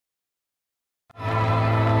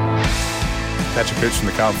Patrick Cooch from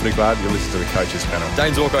the Carlton Footy Club. You're listening to the Coaches Panel.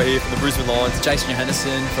 Dane Zorko here from the Brisbane Lions. Jason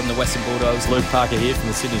Johannisen from the Western Bulldogs. Luke Parker here from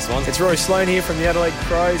the Sydney Swans. It's Rory Sloane here from the Adelaide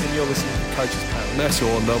Crows, and you're listening to the Coaches Panel. Max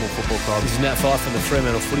Orr, Melbourne Football Club. This is Nat Fyfe from the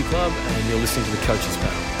Fremantle Footy Club, and you're listening to the Coaches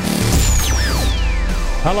Panel.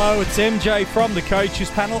 Hello, it's MJ from the Coaches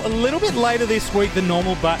Panel. A little bit later this week than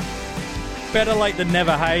normal, but better late than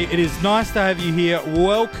never, hey. It is nice to have you here.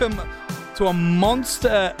 Welcome to a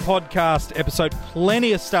monster podcast episode.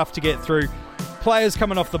 Plenty of stuff to get through. Players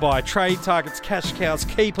coming off the bye, trade targets, cash cows,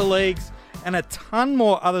 keeper leagues, and a ton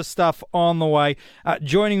more other stuff on the way.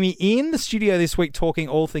 Joining me in the studio this week talking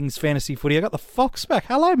all things fantasy footy, I got the Fox back.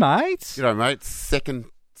 Hello, mates. G'day, mate. Second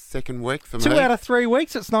week for me. 2 out of 3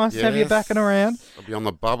 weeks. It's nice to have you back and around. I'll be on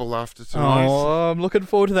the bubble after tonight. Oh, I'm looking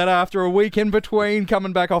forward to that after a week in between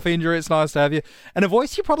coming back off injury. It's nice to have you. And a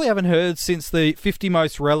voice you probably haven't heard since the 50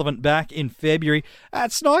 most relevant back in February.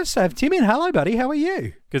 It's nice to have Tim in. Hello, buddy. How are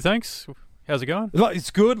you? Good, thanks. How's it going?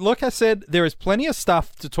 It's good. Like I said, there is plenty of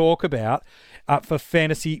stuff to talk about for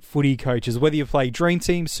fantasy footy coaches. Whether you play Dream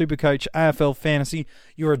Team, Supercoach, AFL Fantasy,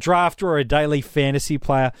 you're a drafter or a daily fantasy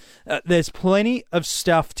player, there's plenty of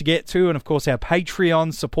stuff to get to. And, of course, our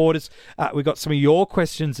Patreon supporters, we've got some of your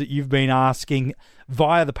questions that you've been asking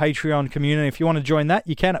via the Patreon community. If you want to join that,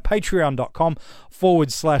 you can at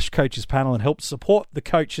patreon.com/Coaches Panel and help support the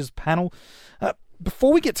Coaches Panel.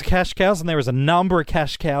 Before we get to cash cows, and there is a number of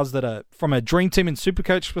cash cows that are, from a Dream Team and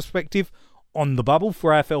Supercoach perspective, on the bubble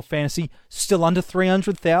for AFL Fantasy, still under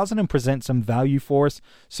 300,000 and present some value for us.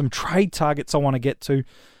 Some trade targets I want to get to.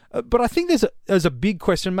 But I think there's a big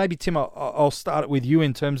question. Maybe, Tim, I'll start it with you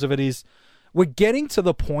in terms of it is, we're getting to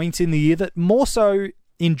the point in the year that more so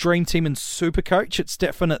in Dream Team and Supercoach, it's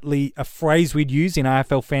definitely a phrase we'd use in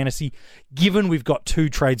AFL Fantasy, given we've got 2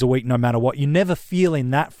 trades a week no matter what. You never feel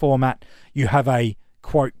in that format you have a,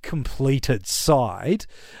 quote, completed side,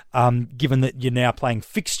 given that you're now playing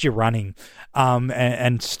fixture running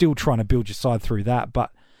and still trying to build your side through that.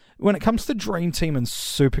 But when it comes to Dream Team and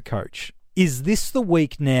Supercoach, is this the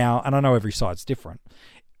week now, and I know every side's different,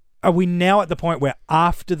 are we now at the point where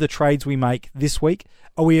after the trades we make this week,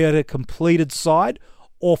 are we at a completed side?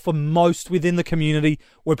 Or for most within the community,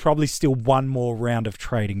 we're probably still one more round of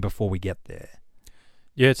trading before we get there?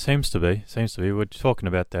 Yeah, it seems to be. We were talking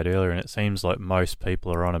about that earlier, and it seems like most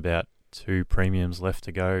people are on about 2 premiums left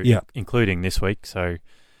to go, including this week. So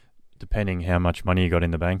depending how much money you got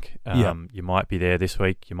in the bank, you might be there this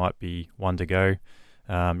week. You might be 1 to go.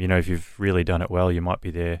 If you've really done it well, you might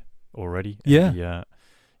be there already. Yeah.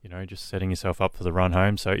 And, just setting yourself up for the run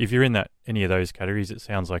home. So if you're in any of those categories, it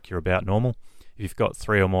sounds like you're about normal. If you've got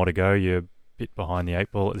 3 or more to go, you're a bit behind the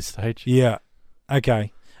 8 ball at this stage. Yeah.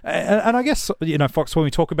 Okay. And I guess, Fox, when we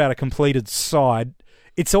talk about a completed side,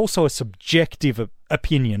 it's also a subjective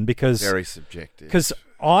opinion because... Very subjective. Because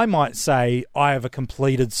I might say I have a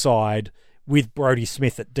completed side with Brodie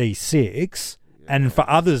Smith at D6, and for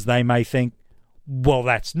others they may think, well,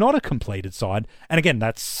 that's not a completed side. And again,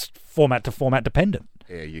 that's format to format dependent.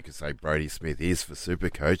 Yeah, you could say Brodie Smith is for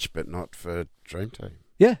Supercoach, but not for Dream Team.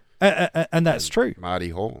 Yeah, and that's true. Marty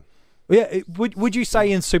Hall. Yeah, would you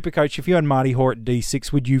say in Supercoach, if you had Marty Hall at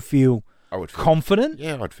D6, would you feel confident?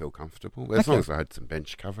 Yeah, I'd feel comfortable. As long as I had some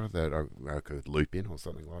bench cover that I could loop in or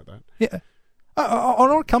something like that. Yeah. I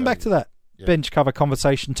want to come back to that bench cover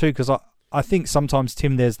conversation too, because I think sometimes,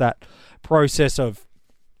 Tim, there's that process of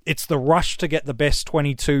it's the rush to get the best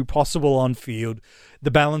 22 possible on field. The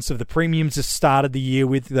balance of the premiums has started the year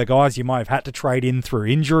with the guys you might have had to trade in through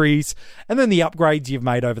injuries, and then the upgrades you've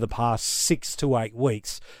made over the past 6 to 8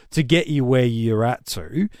 weeks to get you where you're at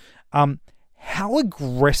to. How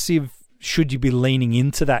aggressive should you be leaning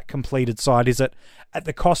into that completed side? Is it at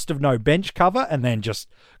the cost of no bench cover and then just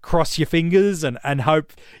cross your fingers and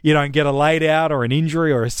hope you don't get a laid out or an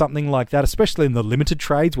injury or something like that, especially in the limited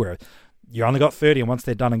trades where you only got 30 and once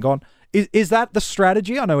they're done and gone? Is that the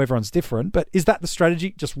strategy? I know everyone's different, but is that the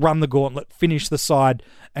strategy? Just run the gauntlet, finish the side,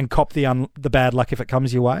 and cop the bad luck if it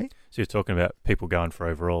comes your way? So you're talking about people going for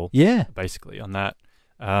overall, basically, on that.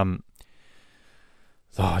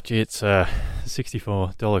 It's a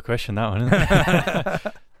 $64 question, that one, isn't it?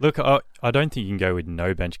 Look, I don't think you can go with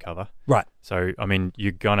no bench cover. Right. So,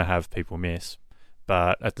 you're going to have people miss,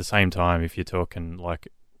 but at the same time, if you're talking like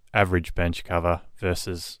average bench cover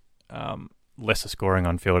versus lesser scoring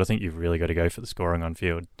on field, I think you've really got to go for the scoring on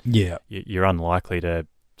field. Yeah. You're unlikely to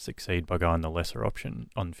succeed by going the lesser option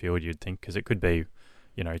on field, you'd think, because it could be,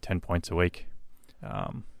 10 points a week.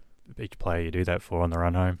 Each player you do that for on the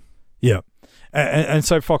run home. Yeah. And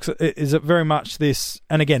so, Fox, is it very much this,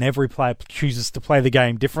 and again, every player chooses to play the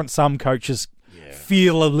game different. Some coaches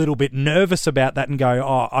feel a little bit nervous about that and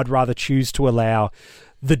go, I'd rather choose to allow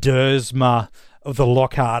the Dersma, of the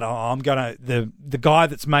Lockhart. I'm gonna the guy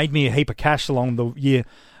that's made me a heap of cash along the year.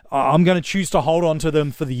 I'm going to choose to hold on to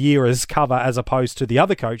them for the year as cover, as opposed to the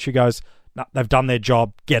other coach who goes, no, they've done their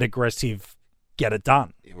job, get aggressive, get it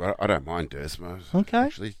done. Yeah, well, I don't mind Dersma. Okay,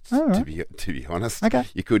 actually, right. to be honest. Okay,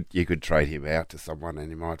 you could trade him out to someone and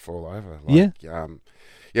he might fall over. Yeah,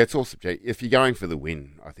 it's all subjective. If you're going for the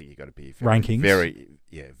win, I think you've got to be rankings.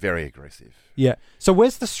 Very aggressive. Yeah. So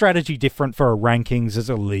where's the strategy different for a rankings as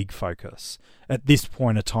a league focus at this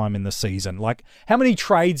point of time in the season? Like, how many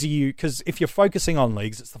trades are you? Because if you're focusing on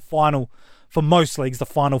leagues, it's the final, for most leagues, the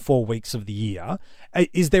final 4 weeks of the year.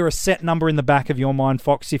 Is there a set number in the back of your mind,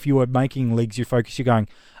 Fox? If you were making leagues, you focus, you're going,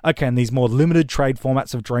 okay, in these more limited trade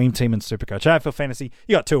formats of Dream Team and Supercoach, AFL Fantasy,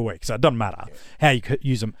 you got 2 weeks, so it doesn't matter how you could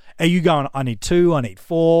use them. Are you going, I need 2, I need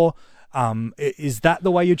 4? Is that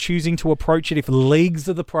the way you're choosing to approach it if leagues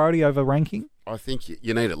are the priority over ranking? I think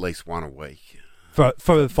you need at least 1 a week. For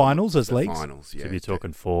the finals as leagues? Finals, yeah. So you're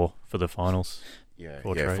talking 4 for the finals? Yeah,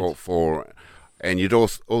 4 4. And you'd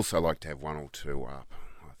also like to have 1 or 2 up,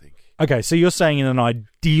 I think. Okay, so you're saying in an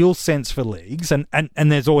ideal sense for leagues, and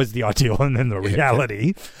there's always the ideal and then the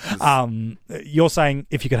reality. You're saying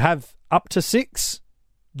if you could have up to 6,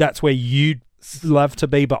 that's where you'd love to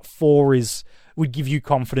be, but 4 would give you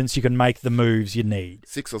confidence you can make the moves you need.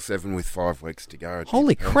 6 or 7 with 5 weeks to go.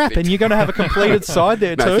 Holy crap, and you're going to have a completed side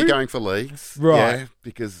there too? No, if you're going for leagues. Right. Yeah,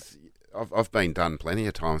 because I've been done plenty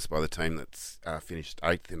of times by the team that's finished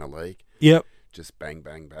 8th in a league. Yep. Just bang,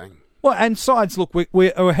 bang, bang. Well, and sides, look,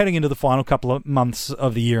 we're heading into the final couple of months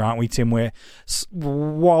of the year, aren't we, Tim, where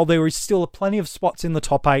while there is still plenty of spots in the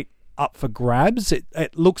top 8 up for grabs,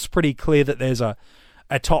 it looks pretty clear that there's a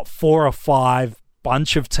top 4 or 5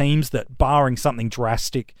 bunch of teams that, barring something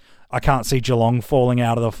drastic, I can't see Geelong falling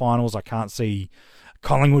out of the finals. I can't see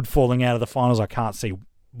Collingwood falling out of the finals. I can't see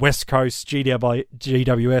West Coast,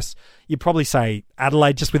 GWS. You'd probably say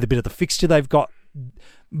Adelaide, just with a bit of the fixture they've got.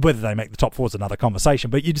 Whether they make the top 4 is another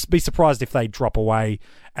conversation, but you'd just be surprised if they drop away.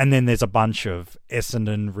 And then there's a bunch of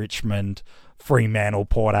Essendon, Richmond, Fremantle,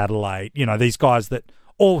 Port Adelaide. You know, these guys that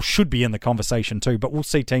all should be in the conversation too. But we'll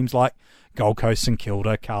see teams like Gold Coast, St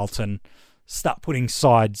Kilda, Carlton start putting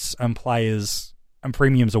sides and players and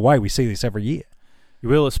premiums away. We see this every year. You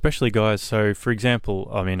will, especially guys. So, for example,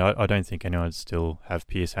 I mean, I don't think anyone would still have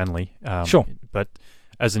Pierce Hanley. Sure. But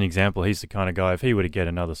as an example, he's the kind of guy, if he were to get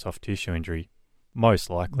another soft tissue injury, most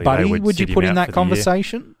likely Buddy, they would you put in that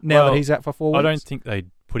conversation now that he's out for 4 weeks? I don't think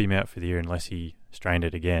they'd put him out for the year unless he strained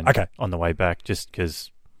it again on the way back, just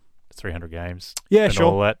because 300 games. Yeah, and sure.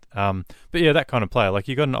 all that. But yeah, that kind of player. Like,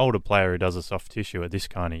 you got an older player who does a soft tissue at this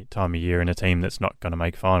kind of time of year in a team that's not going to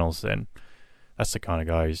make finals, then that's the kind of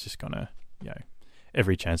guy who's just going to,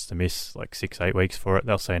 every chance to miss like 6-8 weeks for it,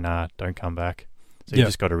 they'll say, nah, don't come back. So you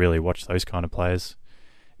just got to really watch those kind of players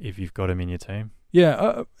if you've got them in your team.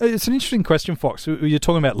 Yeah, it's an interesting question, Fox. You're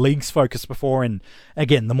talking about leagues focus before, and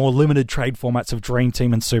again, the more limited trade formats of Dream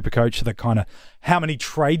Team and Supercoach, the kind of how many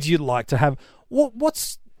trades you'd like to have.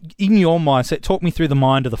 What's in your mindset? Talk me through the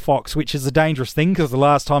mind of the Fox, which is a dangerous thing, because the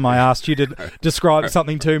last time I asked you to describe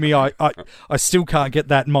something to me, I still can't get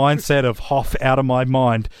that mindset of Hoff out of my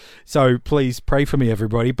mind. So please pray for me,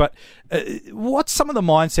 everybody. But what's some of the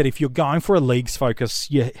mindset if you're going for a leagues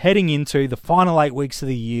focus? You're heading into the final 8 weeks of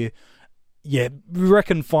the year. Yeah, we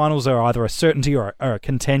reckon finals are either a certainty or a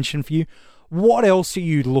contention for you. What else are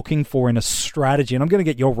you looking for in a strategy? And I'm going to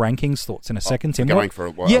get your rankings thoughts in a second, Tim. If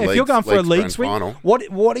you're going for a leagues win,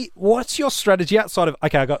 what's your strategy outside of,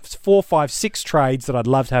 okay, I've got 4, 5, 6 trades that I'd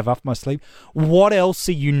love to have up my sleeve. What else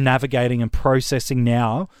are you navigating and processing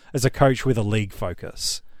now as a coach with a league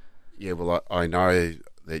focus? Yeah, well, I know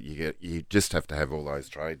that you just have to have all those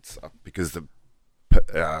trades up because the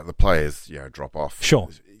players drop off. Sure.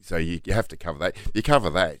 So you have to cover that. You cover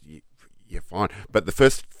that, you're fine. But the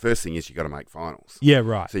first thing is you got to make finals. Yeah,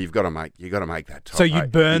 right. So you got to make that top. So you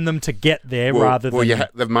burn them to get there rather than.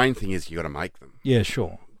 The main thing is you got to make them. Yeah,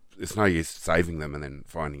 sure. It's no use saving them and then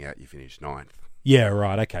finding out you finished 9th. Yeah,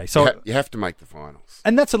 right. Okay. So you have to make the finals,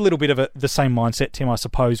 and that's a little bit of the same mindset, Tim, I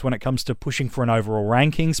suppose, when it comes to pushing for an overall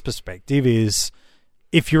rankings perspective. Is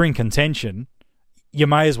if you're in contention, you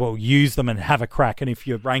may as well use them and have a crack. And if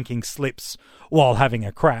your ranking slips while having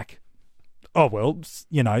a crack, oh, well,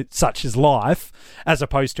 such is life, as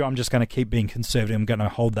opposed to I'm just going to keep being conservative. I'm going to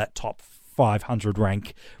hold that top 500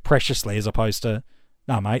 rank preciously, as opposed to,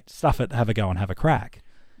 no, mate, stuff it, have a go and have a crack.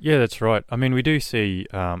 Yeah, that's right. I mean, we do see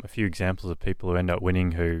a few examples of people who end up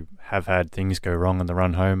winning who have had things go wrong on the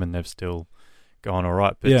run home and they've still gone all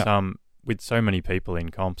right. But with so many people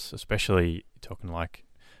in comps, especially talking like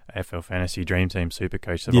AFL Fantasy, Dream Team,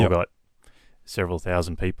 Supercoach, they've all got several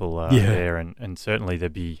thousand people there, and certainly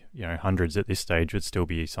there'd be hundreds at this stage. Would still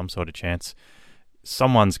be some sort of chance.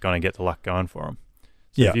 Someone's going to get the luck going for them.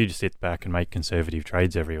 So if you just sit back and make conservative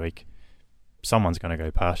trades every week, someone's going to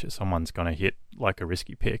go past you. Someone's going to hit like a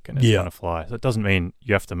risky pick, and it's going to fly. So it doesn't mean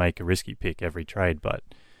you have to make a risky pick every trade, but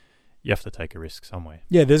you have to take a risk somewhere.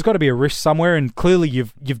 Yeah, there's got to be a risk somewhere, and clearly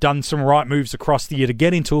you've done some right moves across the year to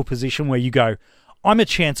get into a position where you go, I'm a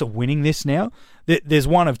chance of winning this now. There's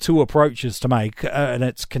one of two approaches to make, and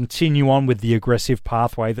it's continue on with the aggressive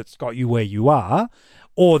pathway that's got you where you are,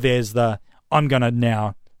 or there's the I'm going to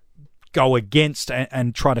now go against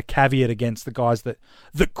and try to caveat against the guys that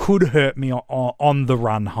could hurt me on the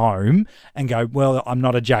run home and go, well, I'm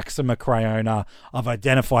not a Jackson Macrae owner. I've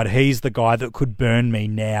identified he's the guy that could burn me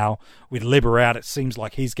now. With Libber out, it seems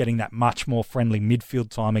like he's getting that much more friendly midfield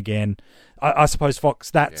time again. I suppose,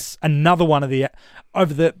 Fox, that's another one of the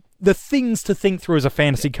things to think through as a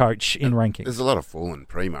fantasy coach in rankings. There's a lot of fallen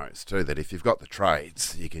primos too that if you've got the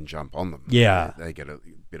trades, you can jump on them. Yeah. They get a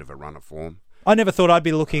bit of a run of form. I never thought I'd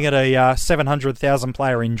be looking at a 700,000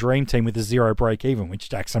 player in Dream Team with a 0 break even, which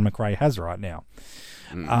Jackson Macrae has right now.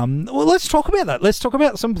 Well, let's talk about that. Let's talk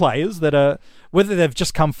about some players that are, whether they've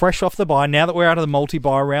just come fresh off the bye, now that we're out of the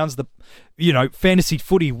multi-bye rounds, fantasy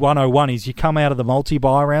footy 101 is you come out of the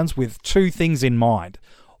multi-bye rounds with two things in mind.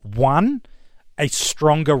 One, a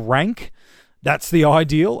stronger rank. That's the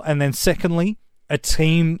ideal. And then secondly, a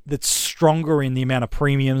team that's stronger in the amount of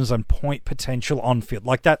premiums and point potential on field.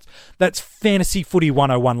 Like that's fantasy footy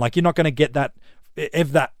 101. Like you're not going to get that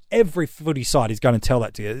every footy side is going to tell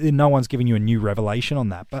that to you. No one's giving you a new revelation on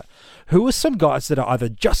that. But who are some guys that are either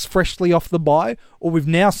just freshly off the bye or we've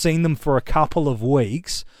now seen them for a couple of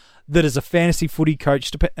weeks that as a fantasy footy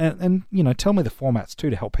coach, and tell me the formats too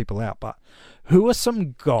to help people out, but who are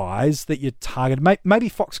some guys that you target? Maybe,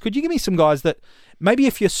 Fox, could you give me some guys that maybe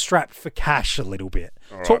if you're strapped for cash a little bit,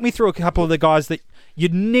 talk me through a couple of the guys that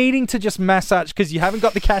you're needing to just massage because you haven't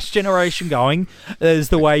got the cash generation going as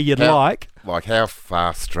the way you'd like. Like how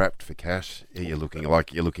far strapped for cash are you looking?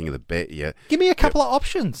 Like you're looking at the bet. Yeah. Give me a couple of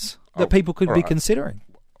options that people could be considering.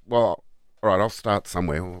 Well, all right, I'll start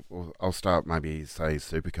somewhere. I'll start maybe, say,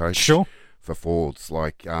 Supercoach. Sure. For forwards,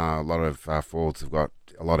 like a lot of forwards have got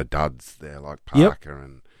a lot of duds there, like Parker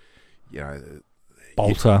and,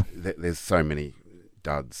 Bolter. There's so many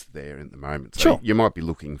duds there at the moment. So sure. You might be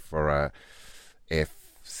looking for a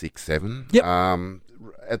F6-7. Yep.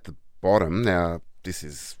 At the bottom, now, this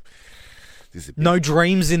is no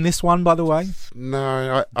dreams in this one, by the way?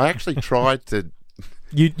 No, I actually tried to...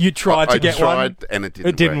 You tried to get one? And it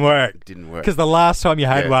didn't work. It didn't work. Because the last time you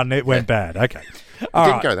had one, it went bad. Okay. It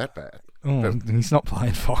didn't go that bad. Oh, he's not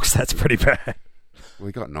playing Fox. That's pretty bad.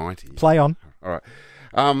 We got 90. Play on. All right.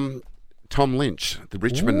 Tom Lynch, the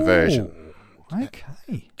Richmond version.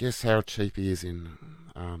 Okay. Guess how cheap he is in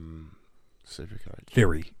Supercoach?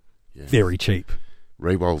 Very cheap.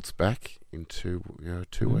 Rewald's back in two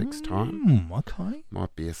weeks' time. Okay.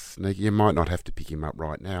 Might be a sneaky. You might not have to pick him up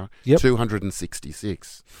right now. Yep.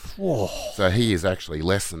 266. Whoa. So he is actually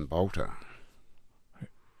less than Bolter.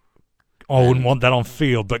 I wouldn't want that on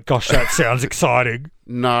field, but gosh, that sounds exciting.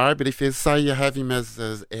 No, but if you say you have him as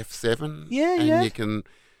F7, you can.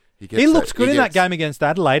 He looked good in that game against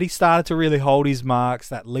Adelaide. He started to really hold his marks.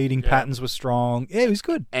 That leading patterns were strong. Yeah, he was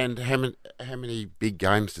good. And how many big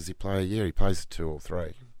games does he play a year? He plays 2 or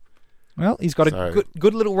 3. Well, he's got a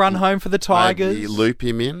good little run home for the Tigers. Maybe loop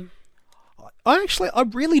him in. I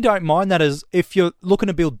really don't mind that as if you're looking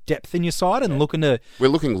to build depth in your side and looking to... We're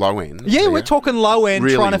looking low end. Yeah, we're talking low end.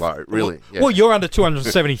 Really trying to, low, really. Yeah. Well, you're under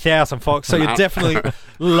 270,000, Fox, so you're definitely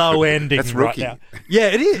low ending That's right rookie. now. Yeah,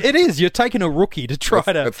 it is. You're taking a rookie to try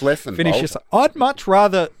it's less than finish Bolter. your side. I'd much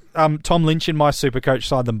rather Tom Lynch in my Supercoach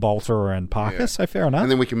side than Bolter and Parker, so fair enough.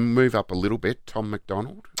 And then we can move up a little bit. Tom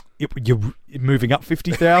McDonald. You're moving up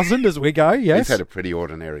 50,000 as we go, yes. He's had a pretty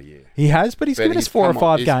ordinary year. He has, but he's given us 4 or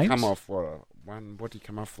 5 games. He's come off, what did he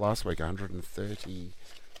come off last week? 130.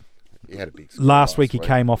 He had a big score last week. He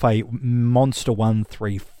came off a monster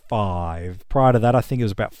 135. Prior to that, I think it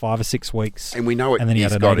was about 5 or 6 weeks. And we know it. And then he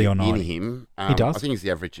had an 80 or 90. In him. He does. I think he's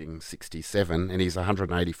averaging 67, and he's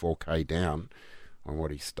 184k down on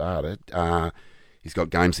what he started. He's got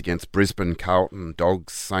games against Brisbane, Carlton,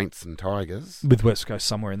 Dogs, Saints and Tigers. With West Coast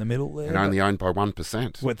somewhere in the middle there. And only owned by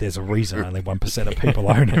 1%. Well, there's a reason only 1% of people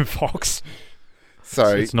own him, Fox.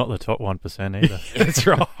 So it's not the top 1% either. That's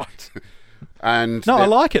right. And I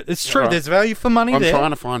like it. It's true. Right. There's value for money there. I'm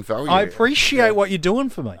trying to find value. I appreciate what you're doing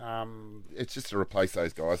for me. It's just to replace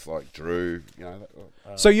those guys like Drew.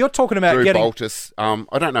 So you're talking about Drew getting... Boltus.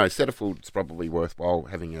 I don't know. Setterfield's probably worthwhile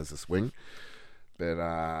having as a swing. But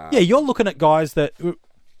yeah, you're looking at guys that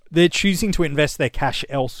they're choosing to invest their cash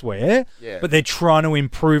elsewhere, Yeah. but they're trying to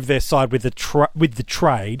improve their side with the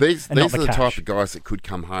trade. These and not are the cash. type of guys that could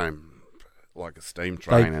come home like a steam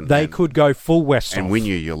train They could go full West and off. win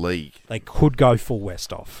you your league. They could go full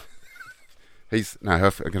West off. I'm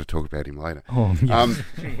going to talk about him later. Oh, yes.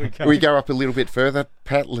 We go up a little bit further.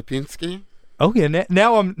 Pat Lipinski. Oh yeah,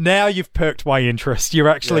 now you've perked my interest. You've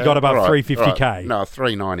actually got above 350k. Right. No,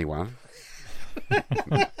 391.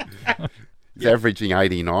 He's averaging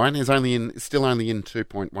 89. He's still only in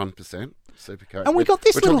 2.1%. Supercoach. And we got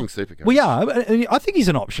this We're little. talking Supercoach. We are. And I think he's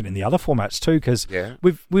an option in the other formats too, because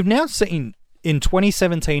we've now seen in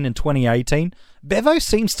 2017 and 2018, Bevo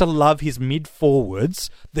seems to love his mid forwards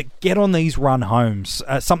that get on these run homes.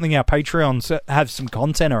 Something our Patreons have some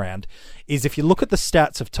content around is if you look at the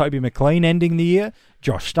stats of Toby McLean ending the year,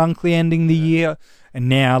 Josh Dunkley ending the year, and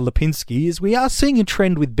now Lipinski, is we are seeing a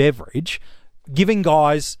trend with Beveridge giving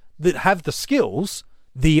guys that have the skills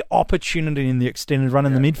the opportunity in the extended run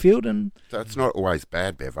in the midfield. And so it's not always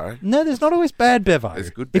bad, Bevo. no, there's not always bad Bevo. There's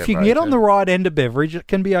good If you can Bevo get on too. the right end of Beveridge, it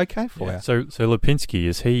can be okay for you. So Lipinski,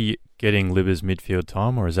 is he getting Libba's midfield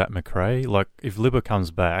time, or is that McRae? Like, if Libba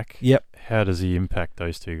comes back, Yep. how does he impact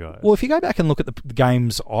those two guys? Well, if you go back and look at the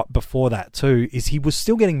games before that too, is he was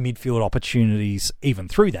still getting midfield opportunities even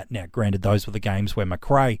through that. Now, granted, those were the games where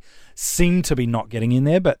McRae seemed to be not getting in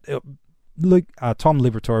there, but Tom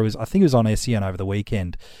Liberatore was, I think it was on SEN over the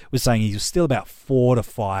weekend, was saying he was still about 4 to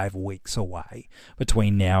 5 weeks away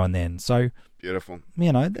between now and then. So, Beautiful.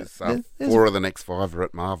 you know, There's 4 of the next 5 are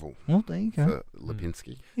at Marvel well, there you go. for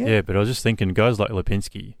Lipinski. Yeah, but I was just thinking, guys like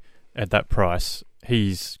Lipinski, at that price,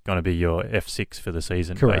 he's going to be your F6 for the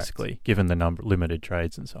season, Correct. basically, given the limited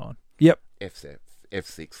trades and so on. Yep.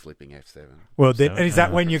 F6 flipping F7. Well, then, is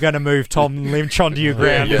that when you're going to move Tom Lynch onto your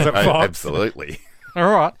ground? Is it Fox? Absolutely. All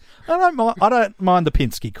right. I don't mind the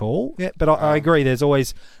Pinsky call, but I agree. There's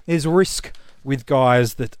risk with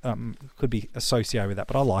guys that could be associated with that,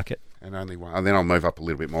 but I like it. And only one. And then I'll move up a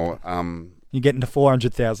little bit more. You're getting to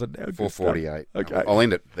 400,000 now. 448. Okay. I'll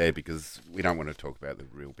end it there because we don't want to talk about the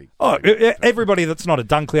real big. Oh, everybody that's not a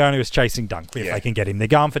Dunkley owner is chasing Dunkley if they can get him. They're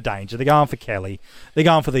going for Danger. They're going for Kelly. They're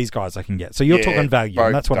going for these guys they can get. So you're talking value,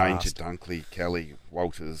 and that's what I Danger, asked. Dunkley, Kelly,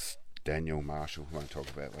 Walters, Daniel, Marshall. Won't talk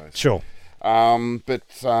about those. Sure. But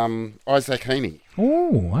Isaac Heaney.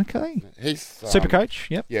 Oh, okay. He's Supercoach,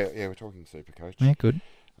 yep. Yeah, we're talking Supercoach. Yeah, good.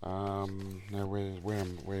 Now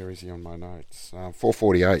where is he on my notes?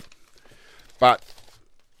 448. But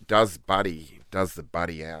does the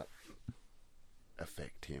buddy out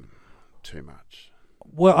affect him too much?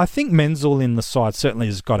 Well, I think Menzel in the side certainly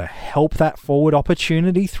has got to help that forward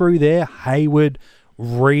opportunity through there. Hayward,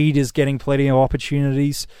 Reed is getting plenty of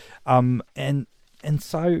opportunities. And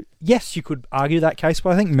so, yes, you could argue that case,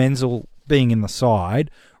 but I think Menzel being in the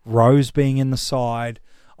side, Rose being in the side,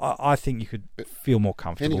 I think you could feel more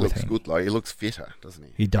comfortable with him. He looks good, though. He looks fitter, doesn't he?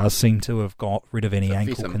 He does seem to have got rid of any So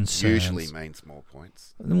ankle fitter concerns. usually means more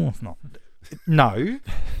points. Well, not. No.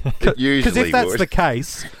 It usually Because if that's would. the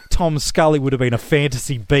case, Tom Scully would have been a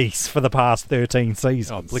fantasy beast for the past 13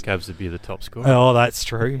 seasons. Oh, Blickabs would be the top scorer. Oh, that's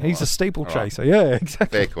true. He's a steeplechaser. Yeah,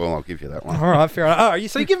 exactly. Fair call, I'll give you that one. All right, fair enough. Oh,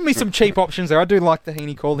 so you're giving me some cheap options there. I do like the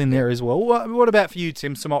Heaney call in there as well. What about for you,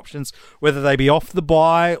 Tim? Some options, whether they be off the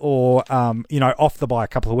bye or, off the bye a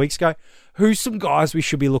couple of weeks ago. Who's some guys we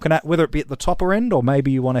should be looking at, whether it be at the topper end or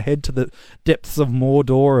maybe you want to head to the depths of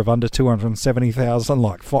Mordor of under 270,000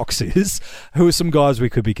 like Fox is? Who are some guys we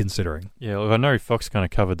could be considering? Yeah, look, I know Fox kind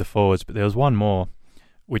of covered the forwards, but there was one more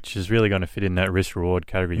which is really going to fit in that risk-reward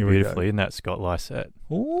category beautifully, and that's Scott Lysett.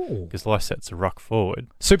 Ooh. Because Lysett's a ruck forward.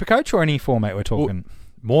 Supercoach or any format we're talking? Well,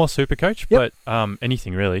 more Supercoach, but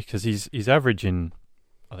anything really, because he's average in,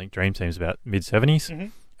 I think, Dream Team's about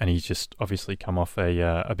mid-70s, and he's just obviously come off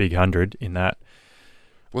a big 100 in that.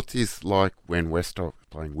 What's his like when Westhoff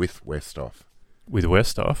playing with Westhoff? With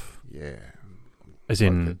Westhoff? Yeah. As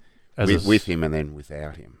in... with him and then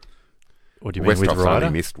without him. Or do you mean with Westhoff's Ryder?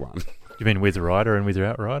 only missed one. You mean with Ryder and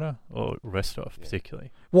without Ryder? Or Westhoff particularly?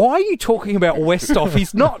 Why are you talking about Westhoff?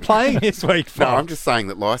 He's not playing this week, Fox. No, I'm just saying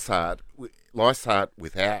that Lysart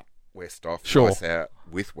without Westhoff, Sure. Lysart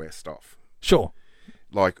with Westhoff. Sure.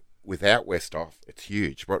 Like, without Westhoff, it's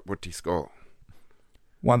huge. What did he score?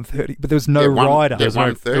 130. But there was no Yeah, Ryder. yeah, It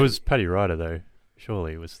 130. was Paddy Ryder, though.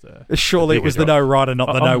 Surely it was the... Surely it was the no Ryder,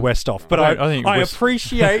 not the no Westhoff. But I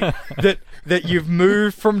appreciate that you've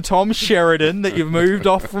moved from Tom Sheridan, that you've moved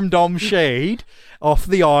off from Dom Sheed, off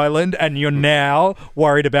the island, and you're now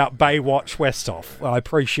worried about Baywatch Westhoff. I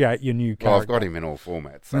appreciate your new character. Well, I've got him in all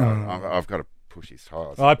formats, so I've got to push his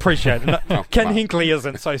tyres. I appreciate it. Oh, Ken come on. Hinkley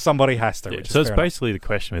isn't, so somebody has to. Yeah, which is so it's fair enough. basically the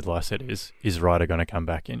question with Lysette is Ryder going to come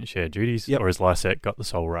back in and share duties, Yep. or has Lysette got the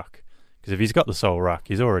sole ruck? Because if he's got the sole ruck,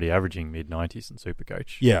 he's already averaging mid-90s in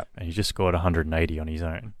Supercoach. Yeah. And he just scored 180 on his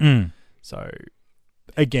own. Mm. So,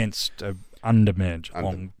 Against an undermanaged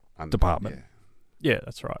long department. yeah,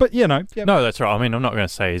 that's right. But, you know. Yeah. No, that's right. I mean, I'm not going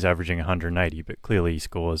to say he's averaging 180, but clearly he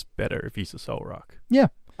scores better if he's a sole ruck. Yeah.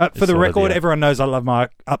 For It's the sort of record, the- everyone knows I love my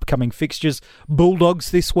upcoming fixtures. Bulldogs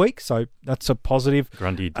this week, so that's a positive.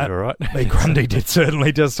 Grundy did all right. Grundy did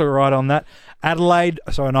certainly just all right on that. Adelaide,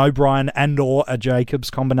 so an O'Brien and or a Jacobs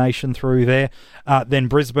combination through there. Then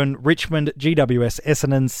Brisbane, Richmond, GWS,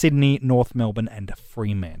 Essendon, Sydney, North Melbourne and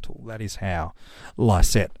Fremantle. That is how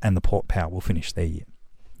Lysette and the Port Power will finish their year.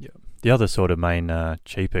 Yeah. The other sort of main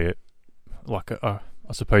cheaper, like I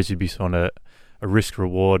suppose you'd be sort of a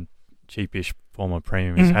risk-reward, cheapish form of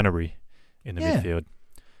premium is Hanbury in the midfield.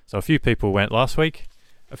 So a few people went last week.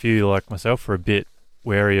 A few, like myself, were a bit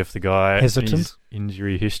wary of the guy. Hesitant. His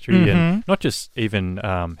injury history, and not just even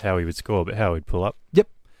how he would score, but how he'd pull up. Yep.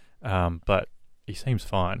 But he seems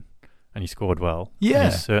fine, and he scored well. Yeah.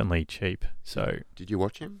 And he's certainly cheap. So Did you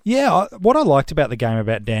watch him? Yeah, what I liked about the game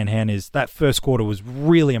about Dan Howe is that first quarter was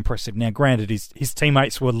really impressive. Now, granted, his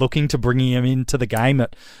teammates were looking to bring him into the game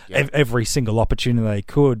at every single opportunity they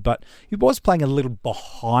could, but he was playing a little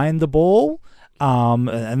behind the ball,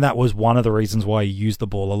 and that was one of the reasons why he used the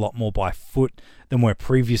ball a lot more by foot than where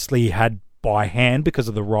previously he had by hand because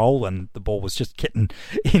of the role, and the ball was just getting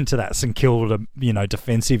into that St Kilda,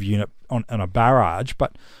 defensive unit on a barrage.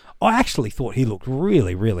 But I actually thought he looked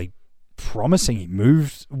really, really promising. He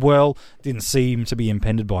moved well, didn't seem to be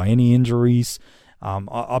impeded by any injuries.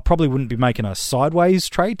 I probably wouldn't be making a sideways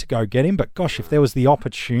trade to go get him, but gosh, if there was the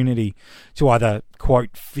opportunity to either,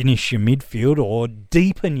 quote, finish your midfield or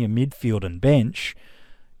deepen your midfield and bench,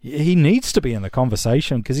 he needs to be in the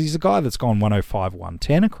conversation because he's a guy that's gone 105,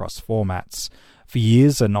 110 across formats for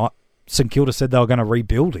years, and St Kilda said they were going to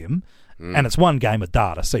rebuild him, and it's one game of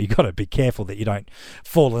data, so you've got to be careful that you don't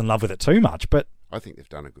fall in love with it too much, but I think they've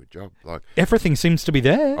done a good job. Like, everything seems to be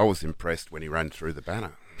there. I was impressed when he ran through the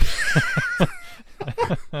banner.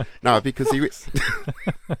 No, because he was...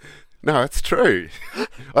 No, it's true.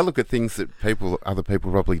 I look at things that other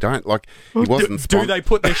people probably don't. Like, he wasn't Do they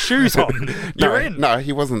put their shoes on? You're in. No,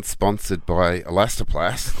 he wasn't sponsored by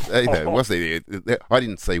Elastoplast either, was he? I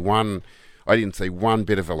didn't see one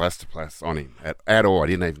bit of Elastoplast on him at all. I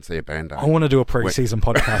didn't even see a Band-Aid. I want to do a pre-season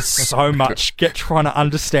podcast so much, trying to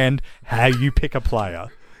understand how you pick a player,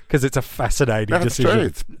 because it's a fascinating No, it's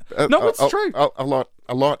decision. true. It's true.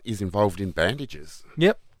 A lot is involved in bandages.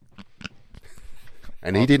 Yep.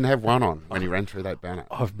 And he didn't have one on when he ran through that banner.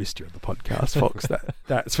 I've missed you on the podcast, Fox.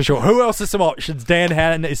 That's for sure. Who else has some options? Dan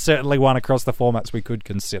Hannon is certainly one across the formats we could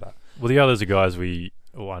consider. well, the others are guys we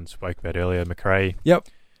spoke about earlier. McRae. Yep.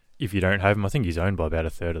 If you don't have him, I think he's owned by about a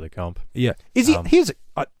third of the comp. Yeah. Is he?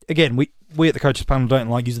 Again, we at the coaches panel don't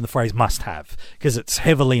like using the phrase "must have" because it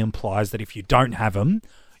heavily implies that if you don't have them,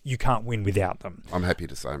 you can't win without them. I'm happy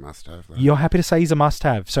to say must have. Though. You're happy to say he's a must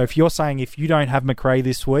have. So if you're saying if you don't have McRae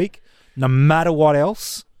this week, no matter what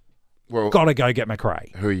else, got to go get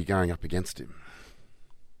McRae. Who are you going up against him?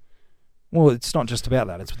 Well, it's not just about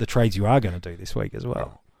that. It's the trades you are going to do this week as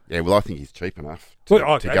well. Yeah, well, I think he's cheap enough to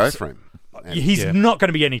go for him. And He's not going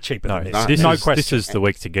to be any cheaper than this. No question. This is the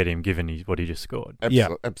week to get him, given what he just scored.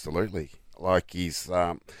 Absolutely. Like he's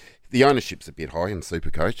the ownership's a bit high in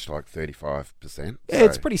Supercoach, like 35%. Yeah,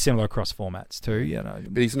 it's pretty similar across formats too. You know,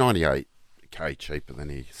 but he's 98k cheaper than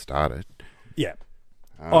he started. Yeah.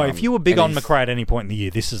 If you were big on McRae at any point in the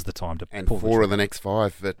year, this is the time to pull the 4 of the next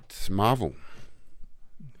 5 at Marvel.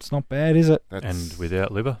 It's not bad, is it? And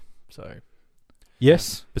without Libba, so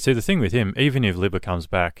yes. But see, the thing with him, even if Libba comes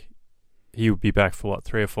back, he would be back for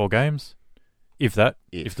 3 or 4 games, if that.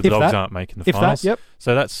 If the Dogs aren't making the finals. Yep.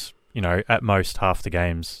 So that's at most half the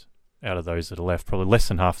games out of those that are left, probably less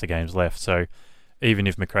than half the games left. So even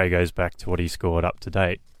if McRae goes back to what he scored up to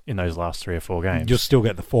date in those last 3 or 4 games, you'll still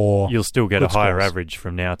get the 4. You'll still get a higher scores. average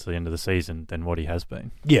from now to the end of the season than what he has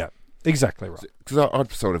been. Yeah, exactly right. Because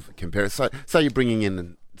I'd sort of compare it. Say you're bringing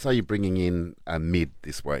in a mid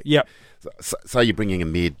this week. Yep. Say you're bringing a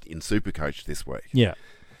mid in Supercoach this week. Yeah.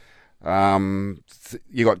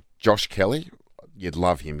 You got Josh Kelly. You'd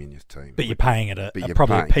love him in your team, but you're paying it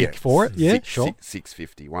probably a peak for it. Yeah, sure.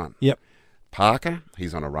 651. Yep. Parker,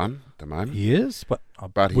 he's on a run at the moment. He is, but I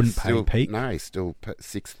wouldn't he's pay still, peak. No, he's still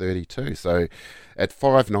 632. So at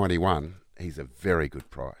 591, he's a very good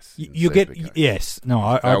price. You get yes. No,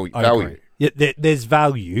 I agree. Yeah, there's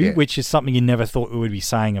value, which is something you never thought we would be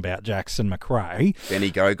saying about Jackson McRae.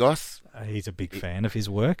 Benny Gogos. He's a big fan of his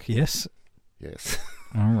work. Yes. Yes.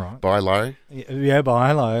 All right. Buy low. Yeah,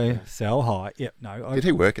 buy low, sell high. Yep. No. Did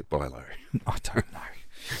he work at Buy Low? I don't know.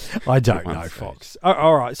 I don't know, Fox.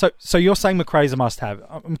 All right. So you're saying McRae's a must-have.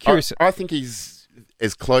 I'm curious. I think he's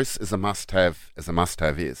as close as a must-have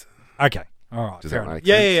is. Okay. All right. Does that make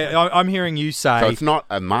sense? Yeah. I'm hearing you say... So it's not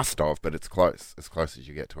a must-have, but it's close. As close as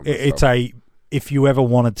you get to a must-have. It's a... If you ever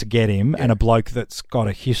wanted to get him, and a bloke that's got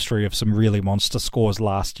a history of some really monster scores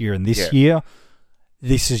last year and this year,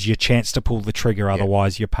 this is your chance to pull the trigger.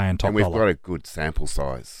 Otherwise, you're paying top dollar. And we've got a good sample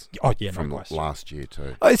size from last year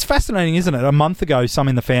too. It's fascinating, isn't it? A month ago, some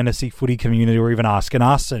in the fantasy footy community were even asking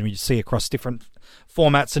us, and we see across different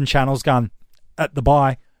formats and channels going, at the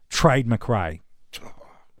buy, trade McRae.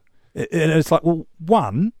 It's like, well,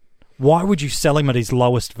 one... Why would you sell him at his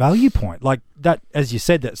lowest value point? Like that, as you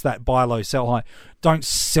said, that's that buy low, sell high. Don't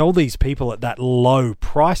sell these people at that low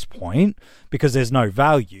price point because there's no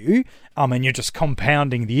value. And you're just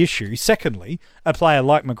compounding the issue. Secondly, a player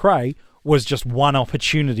like McRae was just one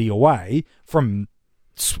opportunity away from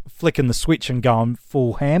flicking the switch and going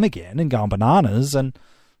full ham again and going bananas. And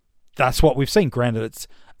that's what we've seen. Granted, it's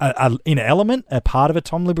in element, a part of a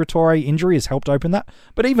Tom Liberatore injury has helped open that.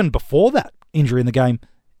 But even before that injury in the game,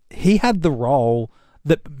 he had the role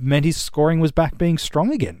that meant his scoring was back being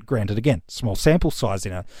strong again. Granted, again, small sample size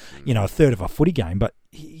in a third of a footy game, but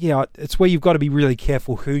it's where you've got to be really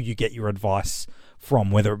careful who you get your advice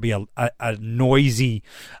from, whether it be a noisy,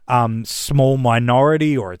 small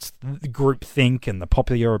minority or it's the group think and the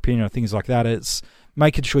popular opinion or things like that. It's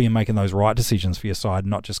making sure you're making those right decisions for your side,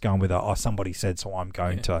 not just going with somebody said, so I'm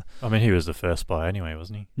going to. I mean, he was the first buy anyway,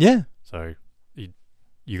 wasn't he? Yeah. So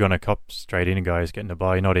you're going to cop straight in and go, he's getting a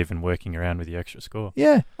buy. You're not even working around with the extra score.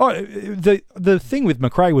 Yeah. Oh, the thing with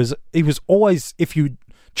McRae was he was always, if you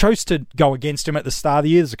chose to go against him at the start of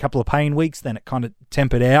the year, there's a couple of pain weeks, then it kind of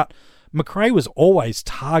tempered out. McRae was always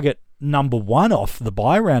target number one off the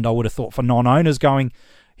buy round, I would have thought, for non-owners going,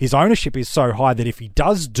 his ownership is so high that if he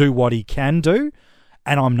does do what he can do,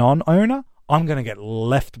 and I'm non-owner, I'm going to get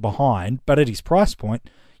left behind. But at his price point,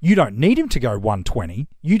 you don't need him to go 120.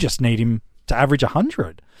 You just need him to average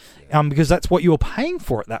 100, because that's what you're paying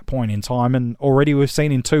for at that point in time. And already we've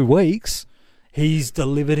seen in 2 weeks, he's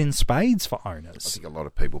delivered in spades for owners. I think a lot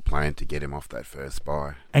of people planned to get him off that first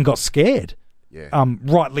buy and got scared. Yeah.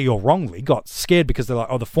 Rightly or wrongly, got scared because they're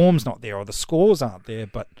like, the form's not there or the scores aren't there.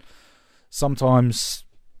 But sometimes,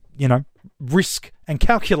 risk and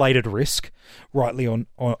calculated risk, rightly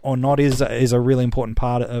or not, is a really important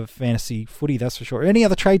part of fantasy footy. That's for sure. Any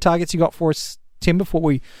other trade targets you got for us, Tim,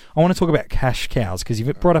 before I want to talk about cash cows, because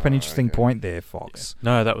you've brought up an interesting point there, Fox. Yeah.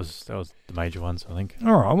 No, that was the major ones, I think.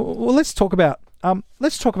 All right. Well, let's talk about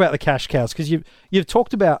the cash cows, because you've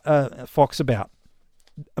talked about Fox about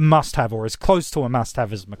a must-have or as close to a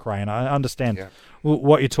must-have as McRae, and I understand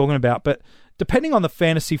what you're talking about. But depending on the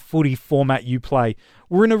fantasy footy format you play,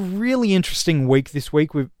 we're in a really interesting week this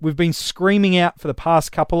week. We've been screaming out for the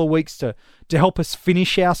past couple of weeks to help us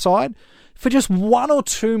finish our side for just 1 or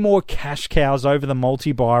 2 more cash cows over the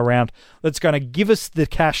multi-buy round that's going to give us the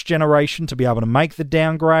cash generation to be able to make the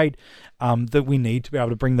downgrade that we need to be able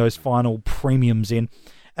to bring those final premiums in.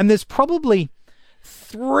 And there's probably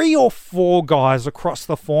 3 or 4 guys across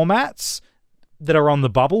the formats that are on the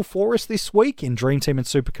bubble for us this week in Dream Team and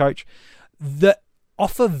Supercoach that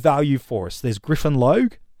offer value for us. There's Griffin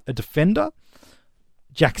Logue, a defender.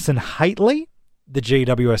 Jackson Haitley, the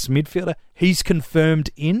GWS midfielder. He's confirmed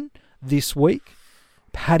in this week.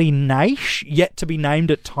 Paddy Nash, yet to be named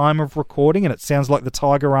at time of recording, and it sounds like the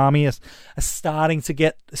Tiger Army are starting to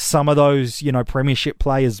get some of those, premiership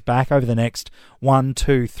players back over the next 1,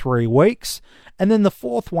 2, 3 weeks. And then the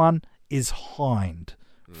fourth one is Hind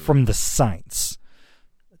from the Saints.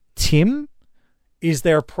 Tim, is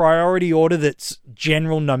there a priority order that's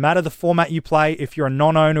general, no matter the format you play? If you're a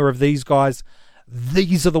non-owner of these guys,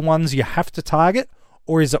 these are the ones you have to target?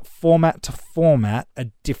 Or is it format to format a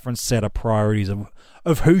different set of priorities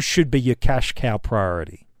of who should be your cash cow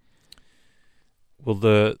priority? Well,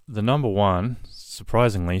 the number one,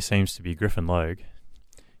 surprisingly, seems to be Griffin Logue,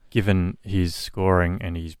 given his scoring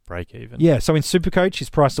and his break-even. Yeah, so in Supercoach, he's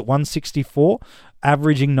priced at 164,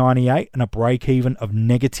 averaging 98 and a break-even of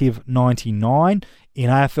negative 99. In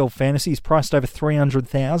AFL Fantasy, he's priced over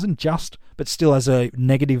 300,000 but still has a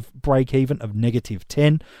negative break-even of negative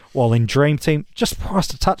 10, while in Dream Team, just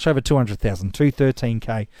priced a touch over 200,000,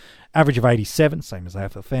 213k, average of 87, same as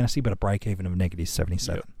AFL Fantasy, but a break-even of negative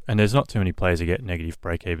 77. Yep. And there's not too many players who get negative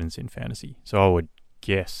break-evens in Fantasy, so I would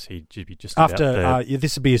guess he'd be just after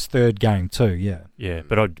this would be his third game too. Yeah, yeah,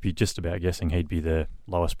 but I'd be just about guessing he'd be the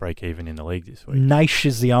lowest break even in the league this week. Naish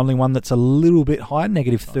is the only one that's a little bit higher,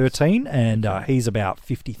 -13, and he's about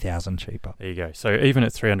 50,000 cheaper. There you go. So even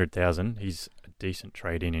at 300,000, he's a decent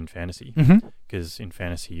trade in fantasy, because in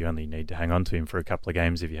fantasy you only need to hang on to him for a couple of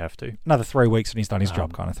games if you have to. Another 3 weeks and he's done his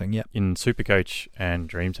job, kind of thing. Yep. In Supercoach and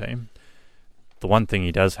Dream Team, the one thing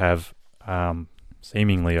he does have,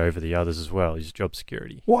 seemingly over the others as well, is job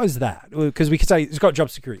security. What is that? Because we could say he's got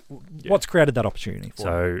job security. What's created that opportunity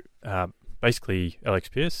for him? So basically, Alex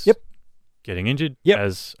Pearce getting injured,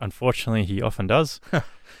 as unfortunately he often does,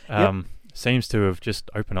 seems to have just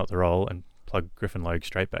opened up the role and plugged Griffin Logue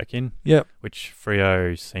straight back in, which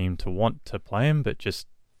Freo seemed to want to play him, but just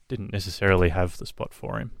didn't necessarily have the spot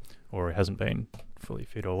for him, or hasn't been fully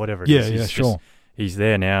fit or whatever it is. Yeah, sure. He's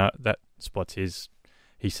there now. That spot's his.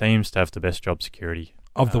 He seems to have the best job security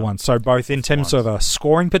of the ones. So both in terms of a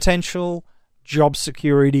scoring potential, job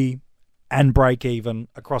security, and break even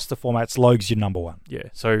across the formats, Logue's your number one. Yeah.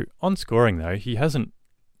 So on scoring though, he hasn't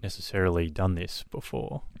necessarily done this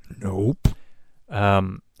before. Nope.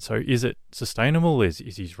 So is it sustainable? Is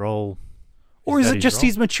his role, or is it just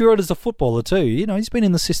he's matured as a footballer too? You know, he's been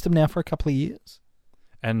in the system now for a couple of years.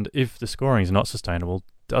 And if the scoring is not sustainable,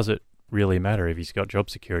 does it really matter if he's got job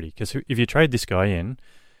security? Because if you trade this guy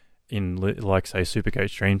in like say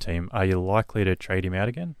Supercoach Dream Team, are you likely to trade him out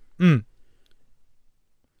again?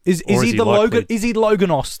 Is he Logan? Is he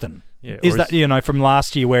Logan Austin? Yeah, is that from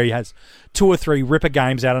last year where he has 2 or 3 ripper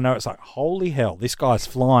games out of nowhere? It's like, holy hell, this guy's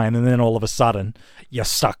flying, and then all of a sudden you're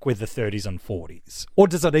stuck with the 30s and 40s. Or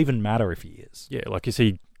does it even matter if he is? Yeah, like is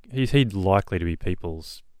he likely to be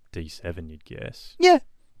people's D7? You'd guess. Yeah.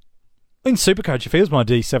 In Supercoach, if he was my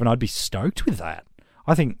D7, I'd be stoked with that.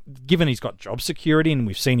 I think, given he's got job security and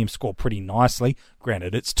we've seen him score pretty nicely,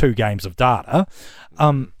 granted it's 2 games of data,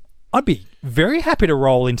 I'd be very happy to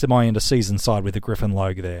roll into my end-of-season side with a Griffin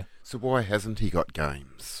Logue there. So why hasn't he got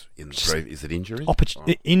games? Is it injury?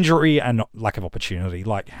 Injury and lack of opportunity.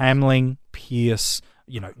 Like Hamling, Pearce,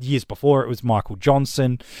 years before it was Michael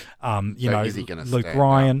Johnson, is he gonna Luke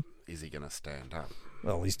Ryan. Up? Is he going to stand up?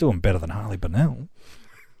 Well, he's doing better than Harley Bennell.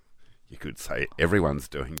 You could say everyone's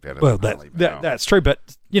doing better than Harley Bennell. That's true,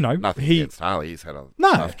 but, nothing against Harley. He's had a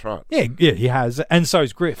tough trot. Yeah, he has, and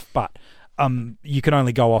so's Griff, but you can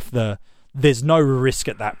only go off there's no risk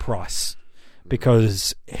at that price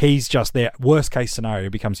because he's just there. Worst case scenario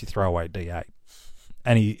becomes your throwaway D8,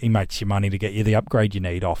 and he makes you money to get you the upgrade you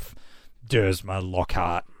need off Dersma,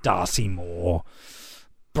 Lockhart, Darcy Moore,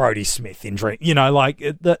 Brodie Smith injury.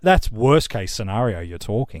 That's worst case scenario you're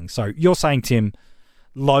talking. So you're saying, Tim,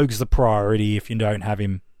 Logue's the priority if you don't have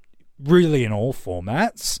him really in all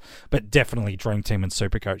formats, but definitely Dream Team and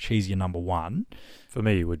Supercoach, he's your number one. For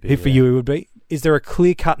me, it would be. For you, it would be. Is there a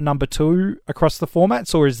clear-cut number 2 across the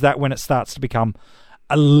formats, or is that when it starts to become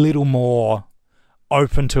a little more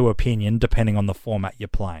open to opinion depending on the format you're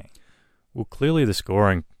playing? Well, clearly the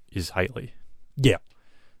scoring is Haitley. Yeah.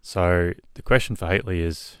 So the question for Haitley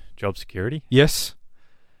is job security. Yes.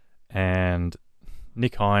 And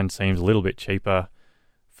Nick Hines seems a little bit cheaper.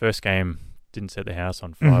 First game didn't set the house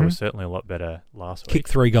on fire. Was certainly a lot better last week. Kicked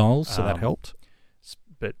 3 goals, so that helped.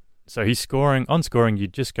 So he's scoring. On scoring, you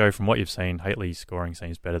just go from what you've seen. Haitley's scoring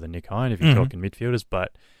seems better than Nick Hines if you're talking midfielders,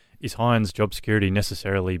 but is Hines' job security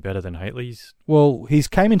necessarily better than Haitley's? Well, he's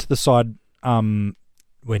came into the side when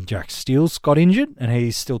Jack Steele's got injured, and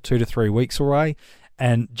he's still 2 to 3 weeks away.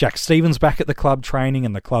 And Jack Stevens back at the club training,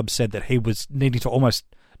 and the club said that he was needing to almost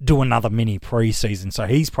do another mini pre-season. So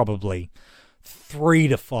he's probably 3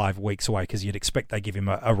 to 5 weeks away because you'd expect they give him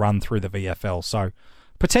a run through the VFL. So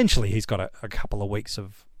potentially he's got a couple of weeks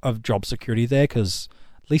of job security there because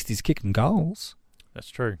at least he's kicking goals. That's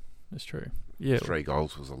true. Yeah, 3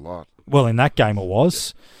 goals was a lot. Well, in that game it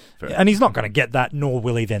was. Yeah. And he's not going to get that, nor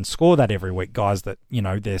will he then score that every week. Guys that,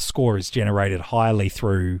 their score is generated highly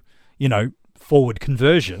through, forward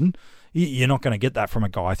conversion. You're not going to get that from a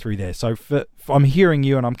guy through there. So I'm hearing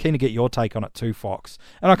you, and I'm keen to get your take on it too, Fox.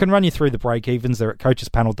 And I can run you through the break-evens. They're at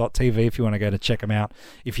coachespanel.tv if you want to go to check them out.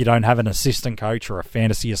 If you don't have an assistant coach or a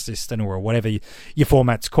fantasy assistant or whatever your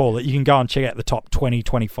formats call it, you can go and check out the top 20,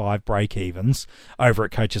 25 break-evens over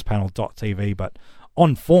at coachespanel.tv. But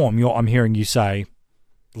on form, I'm hearing you say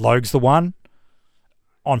Logue's the one.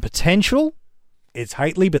 On potential, it's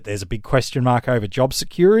Haitley, but there's a big question mark over job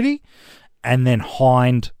security. And then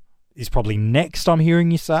Hind is probably next, I'm hearing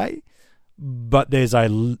you say. But there's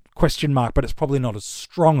a question mark, but it's probably not as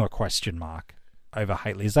strong a question mark over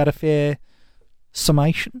Haitley. Is that a fair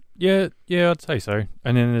summation? Yeah, I'd say so.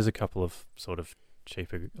 And then there's a couple of sort of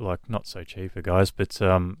cheaper, like not so cheaper guys, but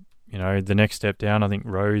the next step down. I think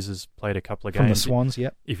Rose has played a couple of From games. the Swans,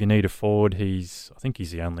 yep. If you need a forward, I think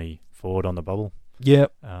he's the only forward on the bubble.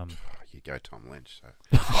 Yep. You go Tom Lynch. So.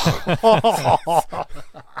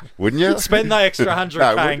 Wouldn't you? Spend the extra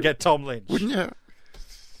 100K No, and get Tom Lynch. Wouldn't you?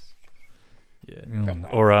 Yeah.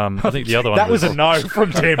 Or I think the other one that was a no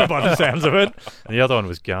from Tim by the sounds of it. And the other one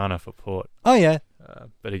was Garner for Port. Oh, yeah.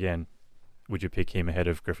 But again, would you pick him ahead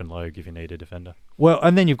of Griffin Logue if you need a defender? Well,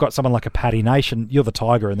 and then you've got someone like a Paddy Nation. You're the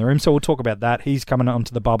tiger in the room, so we'll talk about that. He's coming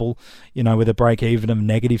onto the bubble, with a break-even of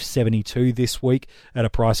 -72 this week at a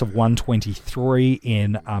price of 123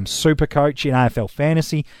 in Supercoach in AFL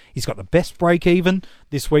Fantasy. He's got the best break-even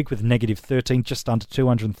this week with -13, just under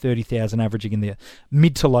 230,000, averaging in the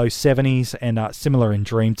mid to low 70s, and similar in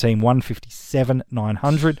Dream Team,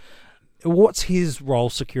 157,900. What's his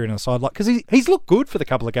role securing on the side like? Because he's looked good for the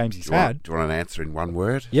couple of games he's had. Do you want an answer in one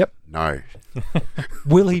word? Yep. No.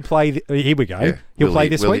 Will he play? Here we go. Yeah. He'll play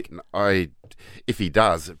this week? If he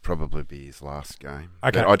does, it'd probably be his last game.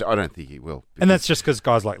 Okay. But I don't think he will. And that's just because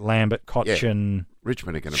guys like Lambert, Cotchin...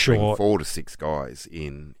 Richmond are going to bring 4 to 6 guys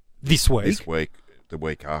in this week, the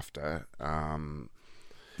week after.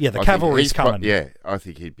 The cavalry's coming. I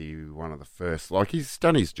think he'd be one of the first. Like, he's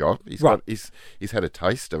done his job. He's had a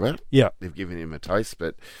taste of it. Yeah, they've given him a taste,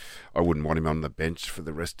 but I wouldn't want him on the bench for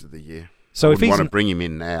the rest of the year. So I if he's want to bring him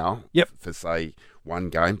in now, for say one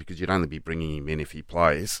game, because you'd only be bringing him in if he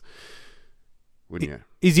plays, wouldn't you?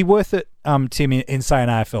 Is he worth it, Tim, in say an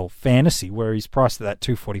AFL Fantasy where he's priced at that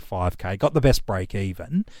 245K, got the best break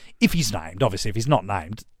even? If he's named, obviously, if he's not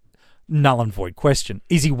named, null and void question.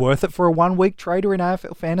 Is he worth it for a 1 week trader in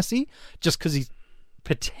AFL Fantasy just because he's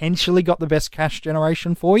potentially got the best cash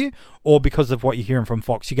generation for you, or because of what you're hearing from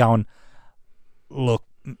Fox, you're going, look,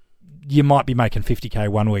 you might be making 50K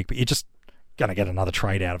 1 week, but you're just going to get another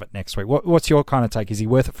trade out of it next week. What's your kind of take? Is he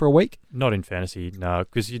worth it for a week? Not in fantasy, no,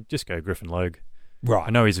 because you just go Griffin Logue. Right.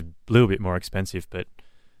 I know he's a little bit more expensive, but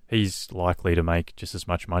he's likely to make just as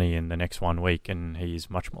much money in the next 1 week, and he's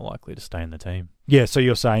much more likely to stay in the team. Yeah, so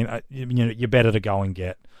you're saying you're better to go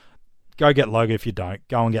get Logan if you don't.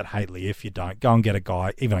 Go and get Haitley if you don't. Go and get a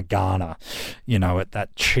guy, even a Garner, at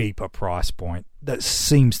that cheaper price point. That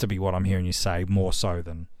seems to be what I'm hearing you say more so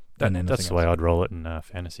than anything That's the way I'd roll it in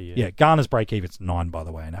fantasy. Yeah, Garner's break-even's 9, by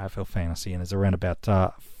the way, in AFL Fantasy, and is around about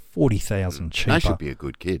 40,000 cheaper. That should be a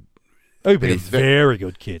good kid. Oh, he'd be a very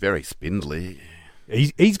good kid. Very spindly.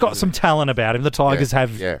 He's got some talent about him. The Tigers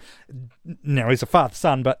have... Yeah. Now, he's a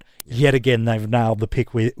father-son, but yet again, they've nailed the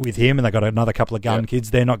pick with him, and they've got another couple of gun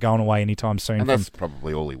kids. They're not going away anytime soon. And that's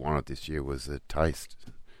probably all he wanted this year was a taste.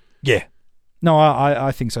 Yeah. No,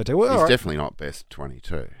 I think so too. Well, he's definitely not best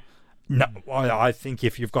 22. No, I think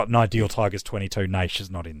if you've got an ideal Tigers 22, Naish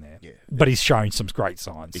is not in there. Yeah. But he's showing some great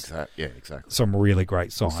signs. Exactly. Some really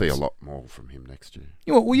great signs. We'll see a lot more from him next year.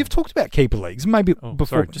 Well, you've talked about keeper leagues. Maybe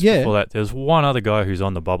before... Before that, there's one other guy who's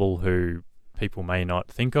on the bubble who people may not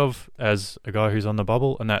think of as a guy who's on the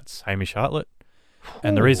bubble, and that's Hamish Hartlett.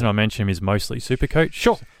 And the reason I mention him is mostly Supercoach.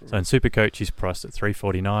 Sure. So in Supercoach, he's priced at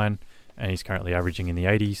 $3.49, and he's currently averaging in the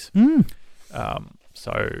 80s.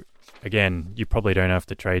 So... Again, you probably don't have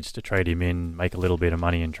the trades to trade him in, make a little bit of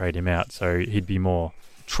money and trade him out. So he'd be more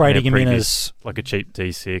trading him in as like a cheap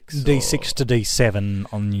D6 to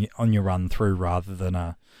D7 on your run through rather than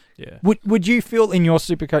a. Yeah. Would you feel in your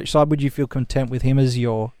Supercoach side? Would you feel content with him as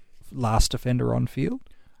your last defender on field?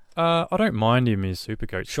 I don't mind him as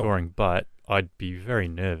Supercoach scoring, but I'd be very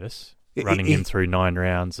nervous running him through 9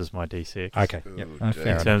 rounds as my D6. Okay. In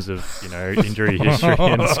terms of, injury history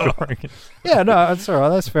and scoring. Yeah, no, that's all right.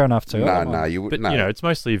 That's fair enough too. No, you would. But, it's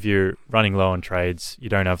mostly if you're running low on trades, you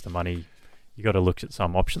don't have the money, you got to look at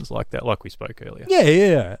some options like that, like we spoke earlier.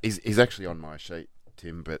 Yeah. He's actually on my sheet,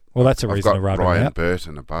 Tim, but that's a reason to rub him out. Ryan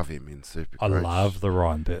Burton above him in Supercoach. I love the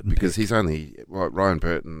Ryan Burton because pick. He's only, Ryan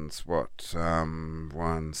Burton's,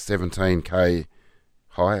 17K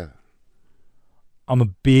higher. I'm a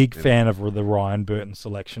big fan of the Ryan Burton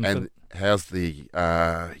selection. And how's the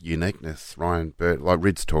uniqueness, Ryan Burton? Like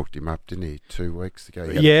Rids talked him up, didn't he, 2 weeks ago?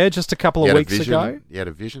 Just a couple of weeks ago. He had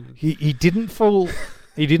a vision. He didn't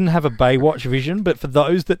he didn't have a Baywatch vision, but for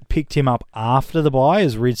those that picked him up after the bye,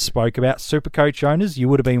 as Rids spoke about, Supercoach owners, you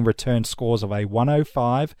would have been returned scores of a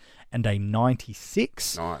 105 and a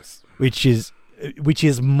 96. Nice. Which is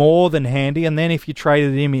more than handy. And then if you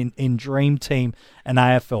traded him in Dream Team and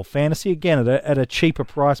AFL Fantasy, again, at a cheaper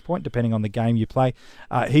price point, depending on the game you play,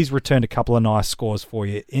 he's returned a couple of nice scores for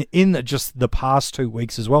you in just the past 2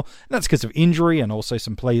 weeks as well. And that's because of injury and also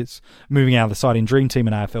some players moving out of the side in Dream Team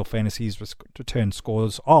and AFL Fantasy. He's returned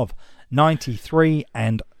scores of 93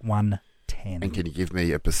 and 110. And can you give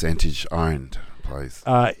me a percentage owned, please?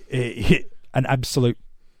 An absolute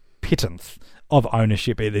pittance of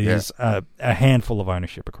ownership. It is a handful of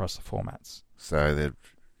ownership across the formats. So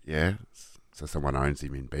so someone owns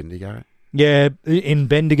him in Bendigo. Yeah, in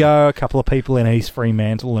Bendigo, a couple of people in East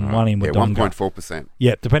Fremantle, and one in Wodonga. 1.4%.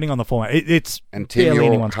 Yeah, depending on the format. It's and Tim barely York,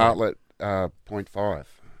 anyone's Hartlett, 0.5.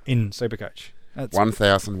 in Supercoach. That's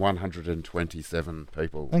 1,127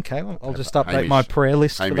 people. Okay, well, I'll just update my prayer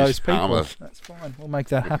list for those people. Palmer. That's fine. We'll make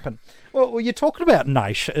that happen. Well, you're talking about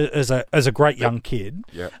Naish as a great young kid.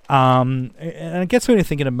 Yeah. And it gets me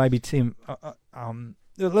thinking of maybe Tim.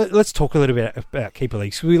 Let's talk a little bit about keeper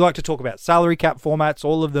leagues. We like to talk about salary cap formats,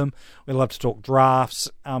 all of them. We love to talk drafts,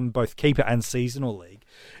 both keeper and seasonal league.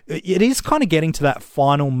 It is kind of getting to that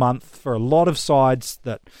final month for a lot of sides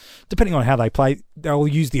that, depending on how they play, they'll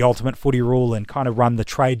use the ultimate footy rule and kind of run the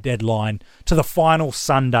trade deadline to the final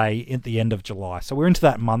Sunday at the end of July. So we're into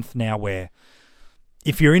that month now where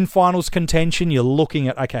if you're in finals contention, you're looking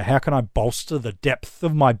at, okay, how can I bolster the depth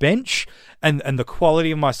of my bench and the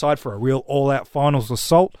quality of my side for a real all-out finals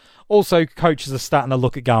assault? Also, coaches are starting to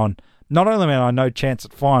look at going, not only am I no chance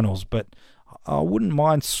at finals, but I wouldn't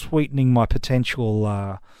mind sweetening my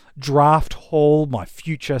potential draft haul, my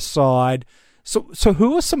future side. So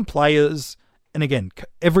who are some players, and again,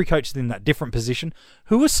 every coach is in that different position,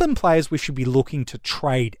 who are some players we should be looking to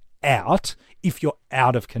trade out if you're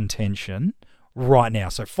out of contention right now?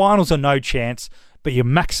 So finals are no chance, but you're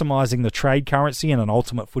maximising the trade currency in an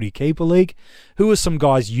ultimate footy keeper league. Who are some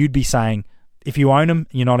guys you'd be saying, if you own them,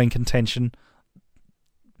 you're not in contention,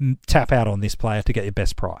 tap out on this player to get your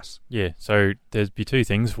best price? Yeah, so there'd be two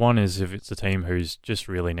things. One is if it's a team who's just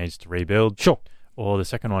really needs to rebuild. Sure. Or the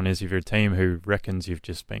second one is if you're a team who reckons you've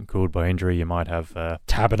just been cooled by injury, you might have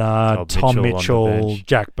Taberner, Tom Mitchell,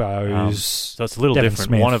 Jack Bowes. So it's a little Devin different.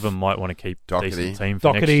 Smith. One of them might want to keep a decent team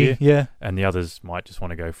for next Doherty, year, yeah. and the others might just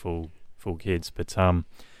want to go full kids. But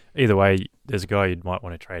either way, there's a guy you might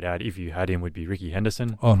want to trade out if you had him. Would be Ricky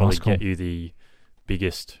Henderson. Oh, probably nice call. get you the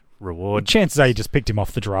biggest reward. Chances are you just picked him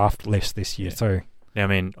off the draft list this year. Yeah. So now, I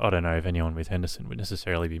mean, I don't know if anyone with Henderson would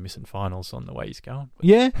necessarily be missing finals on the way he's going.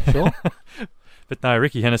 yeah, sure. But no,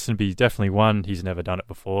 Ricky Henderson be definitely one. He's never done it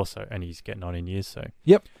before, and he's getting on in years. So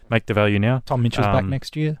Yep. make the value now. Tom Mitchell's back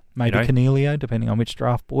next year. Maybe Cornelio, depending on which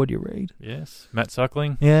draft board you read. Yes, Matt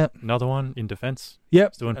Suckling. Yeah. Another one in defence.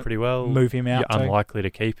 Yep. He's doing pretty well. Move him out. You're unlikely to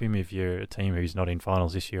keep him if you're a team who's not in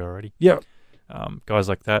finals this year already. Yep. Guys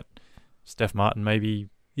like that. Steph Martin maybe.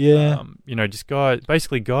 Yeah. Just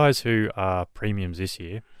guys who are premiums this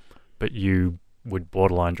year, but you would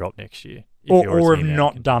borderline drop next year. Or have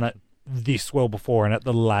not done it this well before and at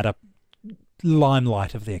the latter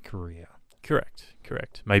limelight of their career.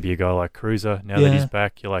 Correct. Maybe a guy like Cruiser, now that he's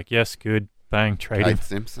back, you're like, yes, good, bang, trade him.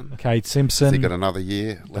 Cade Simpson. Has he got another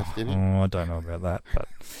year left in him? Oh, I don't know about that.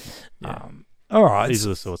 But all right. These are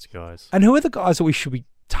the sorts of guys. And who are the guys that we should be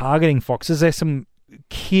targeting, Fox? Is there some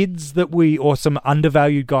kids or some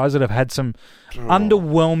undervalued guys that have had some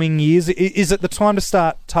underwhelming years? Is it the time to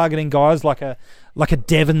start targeting guys like a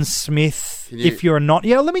Devin Smith? If you're not,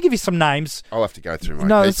 let me give you some names. I'll have to go through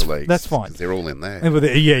my keeper leagues. That's fine. They're all in there.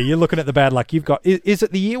 Yeah, you're looking at the bad luck you've got. Is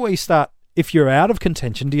it the year where you start, if you're out of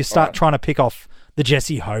contention, do you start trying to pick off the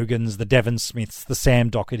Jesse Hogans, the Devin Smiths, the Sam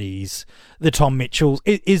Dohertys, the Tom Mitchells?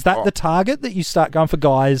 Is that the target that you start going for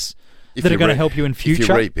guys that are going to help you in future? If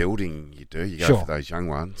you're rebuilding, you go for those young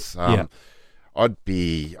ones. I'd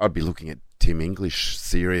be looking at Tim English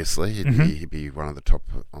seriously. He'd be one of the top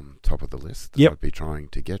of the list that I'd be trying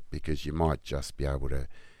to get, because you might just be able to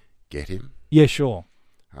get him. Yeah, sure.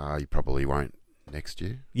 You probably won't next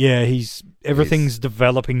year. Yeah, everything's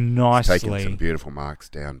developing nicely. He's taken some beautiful marks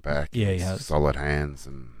down back. Yeah, he has solid hands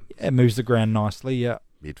and moves the ground nicely. Yeah,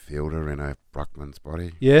 midfielder in a Bruckman's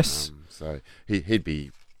body. Yes, so he'd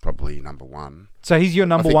be probably number one. So he's your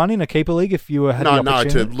number one in a keeper league if you had the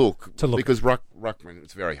opportunity? to look because Ruckman,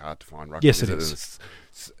 it's very hard to find Ruckman. Yes, it is.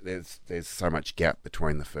 There's so much gap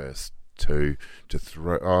between the first two to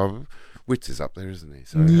three. Witz is up there, isn't he?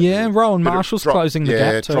 So Rowan Marshall's closing the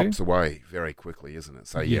gap too. It drops away very quickly, isn't it?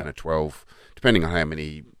 So you're in a 12, depending on how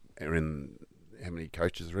many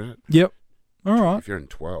coaches are in it. Yep. All right. If you're in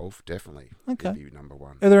 12, definitely. Okay. He'd be number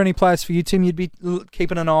one. Are there any players for you, Tim, you'd be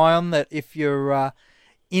keeping an eye on that if you're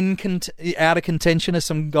out of contention, are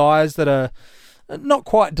some guys that are not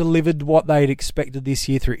quite delivered what they'd expected this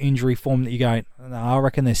year through injury form that you go, no, I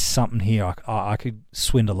reckon there's something here. I could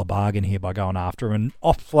swindle a bargain here by going after them and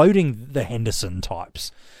offloading the Henderson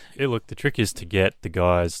types. Yeah, look, the trick is to get the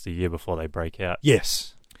guys the year before they break out.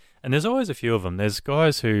 Yes. And there's always a few of them. There's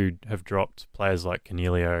guys who have dropped players like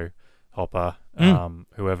Cornelio, Hopper,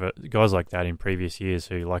 whoever, guys like that in previous years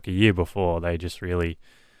who, like a year before, they just really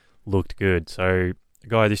looked good. So a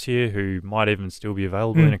guy this year who might even still be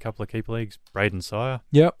available in a couple of keeper leagues, Braden Sire.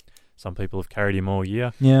 Yep. Some people have carried him all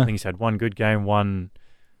year. Yeah. I think he's had one good game, one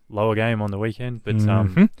lower game on the weekend, but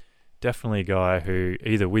definitely a guy who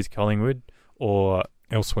either with Collingwood or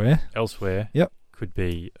elsewhere, yep, could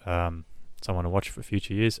be someone to watch for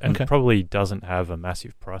future years, and probably doesn't have a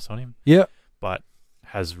massive price on him. Yep. But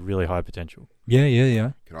has really high potential.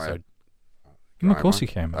 Yeah. Can I of course you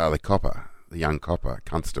can. The young copper,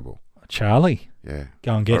 Constable. Charlie. Yeah.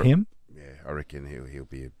 Go and get him. Yeah, I reckon he'll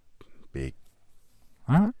be a big.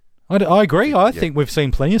 All right. I agree. I think we've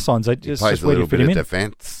seen plenty of signs. He plays a little bit of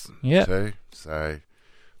defence too, so a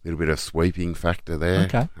little bit of sweeping factor there.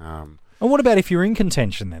 Okay. And what about if you're in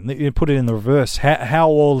contention then? You put it in the reverse. How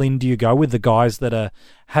all in do you go with the guys that are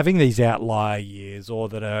having these outlier years or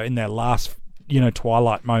that are in their last,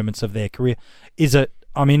 twilight moments of their career? Is it,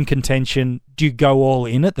 I'm in contention, do you go all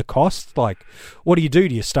in at the cost? Like, what do? Do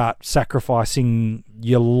you start sacrificing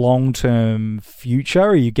your long-term future?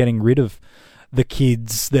 Are you getting rid of the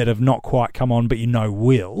kids that have not quite come on but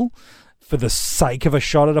will for the sake of a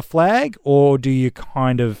shot at a flag? Or do you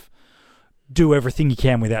kind of do everything you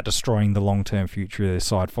can without destroying the long-term future of their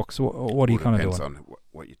side, Fox? What are you kind of doing? Depends on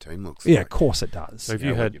what your team looks like. Yeah, of course it does. So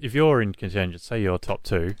if you're in contention, say you're top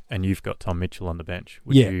two and you've got Tom Mitchell on the bench,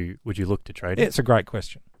 would you look to trade him? It's a great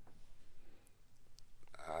question.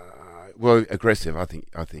 Well, aggressive. I think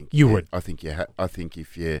you would. I think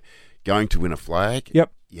if you're going to win a flag,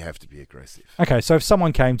 you have to be aggressive. Okay, so if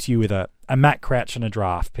someone came to you with a Matt Crouch and a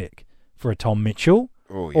draft pick for a Tom Mitchell,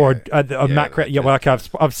 or a Matt Crouch,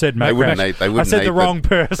 I've said Matt Crouch. I said the wrong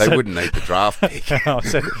person. They wouldn't need the draft pick. I picked the wrong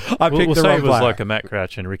player. It was player. like a Matt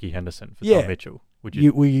Crouch and Ricky Henderson for Tom Mitchell. Would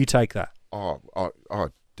you? Will you take that? Oh,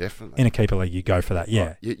 definitely. In a keeper league, you go for that.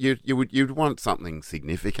 Yeah, you'd want something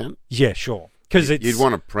significant. Yeah, sure. Because you'd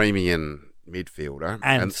want a premium midfielder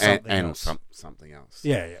and something else.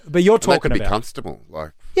 Yeah. But you're talking about be Constable,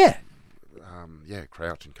 like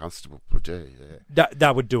Crouch and Constable.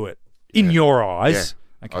 That would do it in your eyes. Yeah.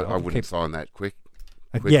 Okay, I wouldn't sign that quick.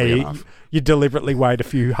 You deliberately wait a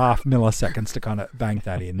few half milliseconds to kind of bank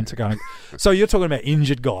that in. So you're talking about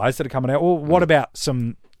injured guys that are coming out. Well, what about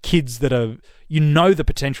some kids that are, the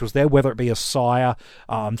potential's there, whether it be a Sire,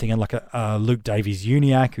 I'm thinking like a Luke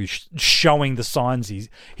Davies-Uniacke who's showing the signs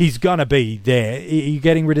he's going to be there. Are you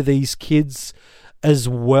getting rid of these kids as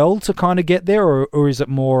well to kind of get there, or is it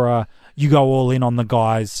more you go all in on the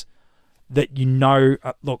guys that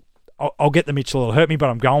look, I'll get the Mitchell, it'll hurt me, but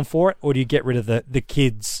I'm going for it, or do you get rid of the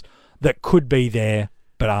kids that could be there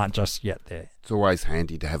but aren't just yet there? It's always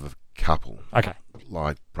handy to have a couple. Okay.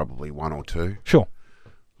 Like probably one or two. Sure.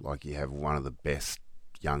 Like you have one of the best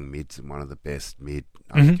young mids and one of the best mid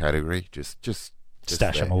category. Just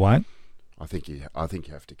stash them away. I think you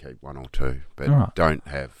have to keep one or two, but don't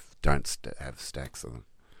have stacks of them.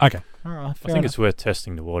 Okay. All right. I think it's worth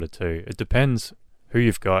testing the water too. It depends who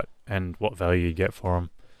you've got and what value you get for them.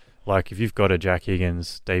 Like if you've got a Jack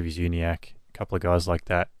Higgins, Davies-Uniacke, a couple of guys like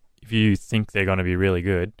that, if you think they're going to be really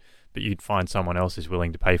good, but you'd find someone else who's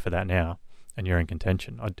willing to pay for that now, and you're in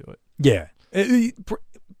contention, I'd do it. Yeah.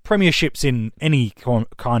 Premierships in any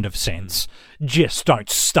kind of sense just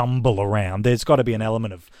don't stumble around. There's got to be an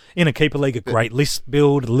element of, in a keeper league, a great list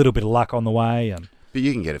build, a little bit of luck on the way. But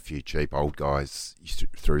you can get a few cheap old guys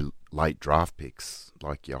through late draft picks.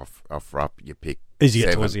 Like you offer up, you pick as you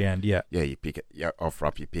get towards the end, yeah, you pick it. You offer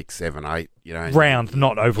up, you pick 7, 8. Round,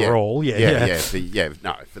 not overall. Yeah.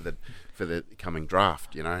 For the coming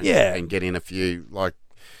draft, Yeah, and get in a few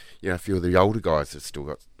a few of the older guys that still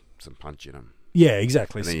got some punch in them. Yeah,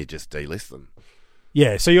 exactly. And then you just delist them.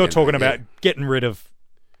 Yeah, so you're talking about getting rid of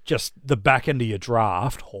just the back end of your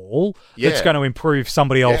draft haul. That's going to improve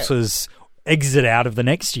somebody else's exit out of the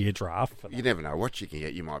next year draft. You never know what you can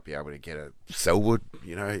get. You might be able to get a Selwood.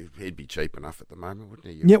 He'd be cheap enough at the moment, wouldn't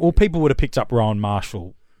he? Yeah, well, people would have picked up Rowan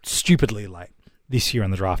Marshall stupidly late this year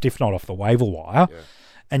in the draft, if not off the waiver wire. Yeah.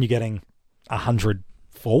 And you're getting 100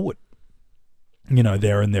 forward,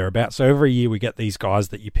 there and thereabouts. So every year we get these guys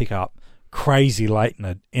that you pick up crazy late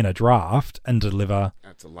in a draft and deliver.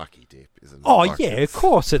 That's a lucky dip, isn't it? Oh, of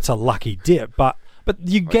course it's a lucky dip, but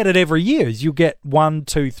you get it every year. You get 1,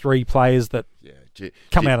 2, 3 players that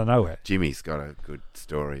come out of nowhere. Jimmy's got a good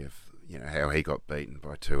story of how he got beaten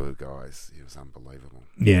by 2 of the guys. It was unbelievable.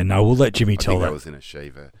 Yeah, no, we'll let Jimmy tell that. that Was in a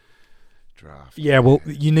Shiva draft. Yeah, well,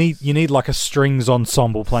 you need like a strings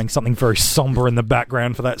ensemble playing something very somber in the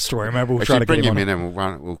background for that story. Maybe we'll try to bring get him in and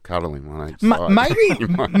we'll cuddle him on each side. Maybe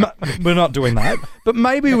we're not doing that, but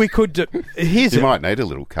maybe we could. You might need a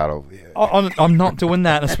little cuddle. Yeah. I'm not doing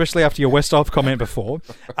that, especially after your Westhoff comment before.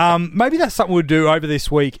 Maybe that's something we'll do over this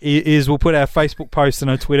week. Is we'll put our Facebook post and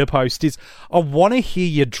a Twitter post. Is I want to hear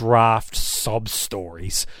your draft sob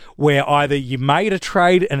stories where either you made a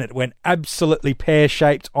trade and it went absolutely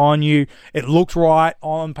pear-shaped on you, it looked right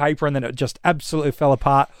on paper and then it just absolutely fell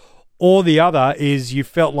apart, or the other is you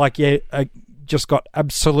felt like you just got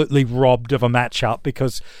absolutely robbed of a matchup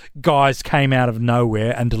because guys came out of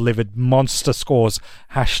nowhere and delivered monster scores,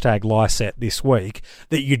 #Lyset this week,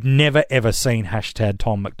 that you'd never ever seen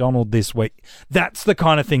 #Tom McDonald this week. That's the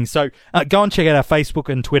kind of thing. So go and check out our Facebook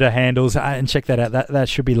and Twitter handles and check that out. That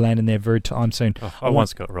should be landing there very time soon. I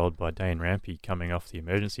once got rolled by Dane Rampy coming off the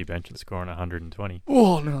emergency bench and scoring 120.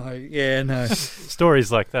 Oh, no. Yeah, no.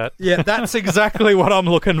 Stories like that. Yeah, that's exactly what I'm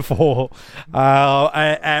looking for.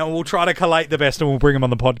 And we'll try to collate the best and we'll bring them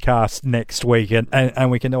on the podcast next week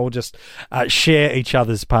and we can all just share each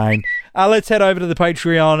other's pain. Let's head over to the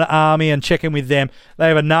Patreon army and check in with them. They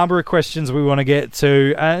have a number of questions we want to get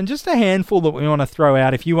to and just a handful that we want to throw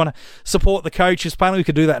out. If you want to support the Coaches Panel, you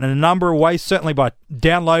could do that in a number of ways, certainly by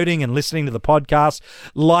downloading and listening to the podcast,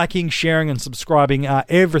 liking, sharing and subscribing,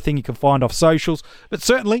 everything you can find off socials. But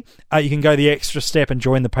certainly you can go the extra step and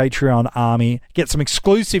join the Patreon army, get some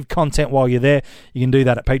exclusive content while you're there. You can do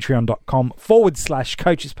that at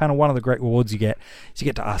patreon.com/Coaches Panel. One of the great rewards you get is you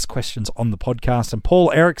get to ask questions on the podcast. And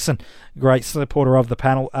Paul Erickson, great supporter of the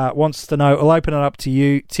panel, wants to know, I'll open it up to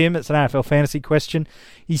you, Tim. It's an AFL fantasy question.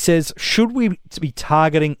 He says, should we be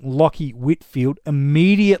targeting Lachie Whitfield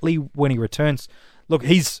immediately when he returns? Look,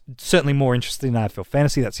 he's certainly more interested in AFL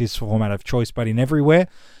fantasy. That's his format of choice, but in everywhere.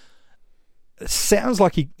 It sounds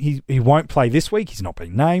like he won't play this week. He's not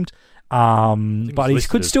being named. But he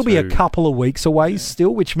could still be a couple of weeks away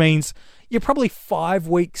still, which means you're probably 5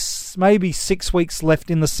 weeks, maybe 6 weeks left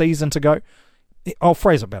in the season to go. I'll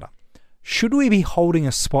phrase it better. Should we be holding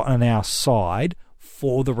a spot on our side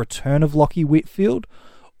for the return of Lachie Whitfield?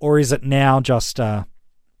 Or is it now just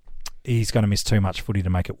he's going to miss too much footy to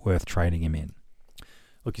make it worth trading him in?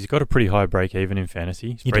 Look, he's got a pretty high break-even in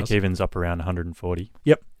fantasy. His break-even's up around 140.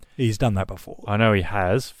 Yep, he's done that before. I know he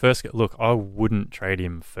has. Look, I wouldn't trade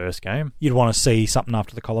him first game. You'd want to see something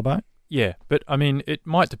after the collarbone? Yeah, but I mean, it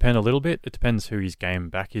might depend a little bit. It depends who his game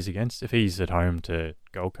back is against. If he's at home to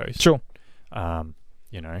Gold Coast, sure. I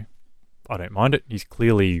don't mind it. He's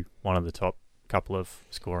clearly one of the top couple of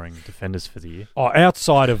scoring defenders for the year. Oh,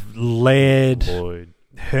 outside of Lloyd,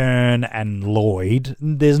 Hearn and Lloyd,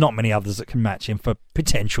 there's not many others that can match him for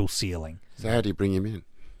potential ceiling. So how do you bring him in?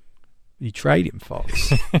 You trade him,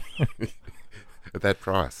 Fox. At that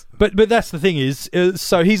price. But that's the thing is,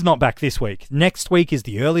 so he's not back this week. Next week is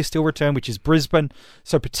the earliest he'll return, which is Brisbane.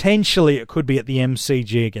 So potentially it could be at the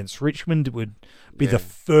MCG against Richmond. It would be the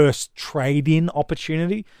first trade-in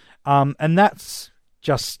opportunity. And that's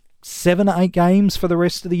just 7 or 8 games for the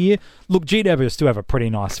rest of the year. Look, GWS still have a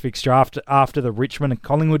pretty nice fixture after the Richmond and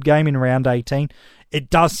Collingwood game in round 18. It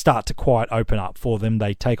does start to quite open up for them.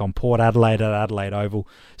 They take on Port Adelaide at Adelaide Oval,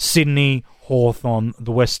 Sydney, Hawthorn,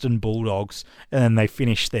 the Western Bulldogs, and then they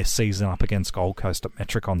finish their season up against Gold Coast at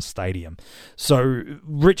Metricon Stadium. So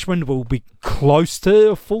Richmond will be close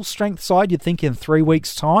to a full-strength side, you'd think, in 3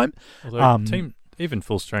 weeks' time. Although even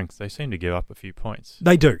full strength, they seem to give up a few points.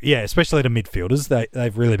 They do, yeah, especially to midfielders.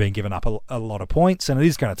 They've really been giving up a lot of points, and it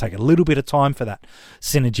is going to take a little bit of time for that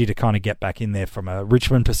synergy to kind of get back in there from a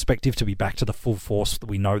Richmond perspective to be back to the full force that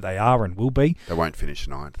we know they are and will be. They won't finish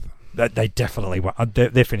 9th. They definitely won't.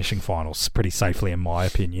 They're finishing finals pretty safely, in my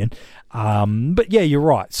opinion. But yeah, you're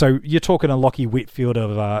right. So you're talking a Lachie Whitfield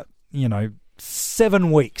of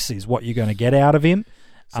 7 weeks is what you're going to get out of him.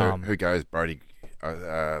 So who goes, Brody?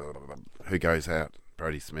 Who goes out?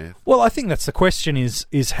 Brodie Smith? Well, I think that's the question is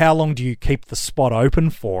how long do you keep the spot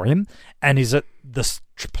open for him? And is it the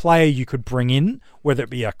player you could bring in, whether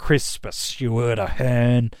it be a Crisp, a Stewart, a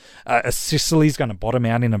Hearn, a Sicily's going to bottom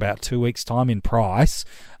out in about 2 weeks' time in price?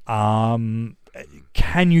 Can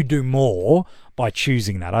you do more by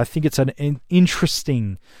choosing that? I think it's an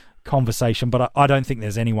interesting conversation, but I don't think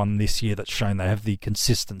there's anyone this year that's shown they have the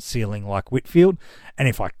consistent ceiling like Whitfield. And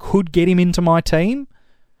if I could get him into my team,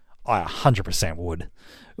 I 100% would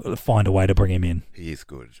find a way to bring him in. He is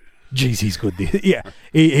good. Jeez, he's good. Yeah,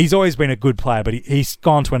 he's always been a good player, but he's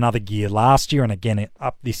gone to another gear last year and again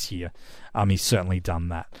up this year. He's certainly done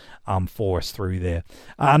that for us through there.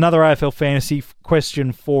 Another AFL fantasy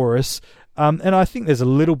question for us, and I think there's a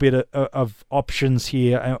little bit of options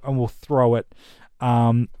here, and we'll throw it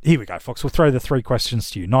Here we go, Fox. We'll throw the 3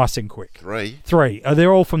 questions to you, nice and quick. 3? 3.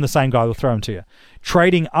 They're all from the same guy. We'll throw them to you.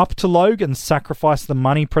 Trading up to Logue and sacrifice the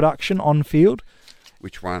money production on field.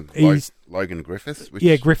 Which one? Logan Griffiths?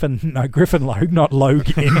 Griffin Logue, not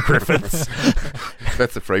Logue in Griffiths.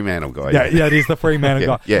 That's the Fremantle guy. Yeah, it is the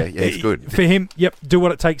Fremantle guy. Yeah, he's good. For him, do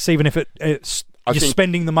what it takes, even if you're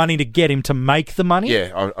spending the money to get him to make the money.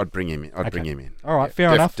 Yeah, I'd bring him in. Bring him in. All right,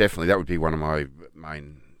 fair enough. Definitely, that would be one of my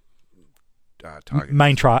main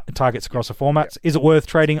targets. Targets across the formats. Is it worth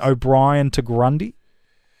trading O'Brien to Grundy?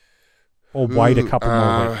 Or wait a couple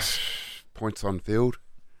more weeks? Points on field.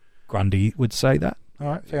 Grundy would say that. All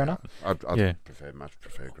right, fair enough. I'd much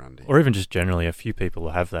prefer Grundy. Or even just generally, a few people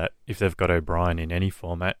have that. If they've got O'Brien in any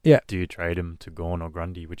format, do you trade him to Gawn or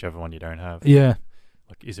Grundy, whichever one you don't have? Yeah.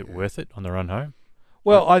 Like, is it worth it on the run home?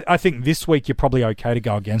 Well, I think this week you're probably okay to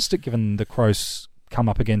go against it, given the Crows come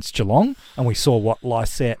up against Geelong, and we saw what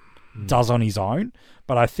Lysette does on his own.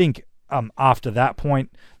 But I think after that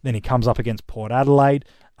point, then he comes up against Port Adelaide,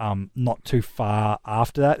 not too far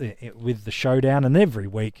after that, with the showdown, and every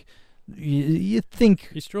week you think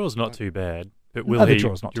his draw's not too bad, but will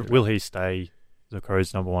he stay the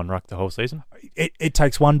Crows' number 1 ruck the whole season? It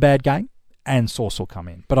takes one bad game and Sauce will come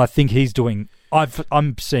in, but I think he's doing. I'm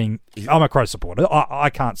a Crows supporter. I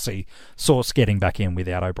can't see Sauce getting back in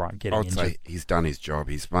without O'Brien getting injured. I'd say he's done his job.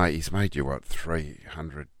 He's made you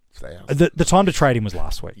 300,000. The time to trade him was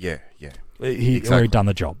last week. Yeah. He already done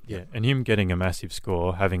the job. Yeah, and him getting a massive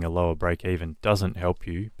score, having a lower break even, doesn't help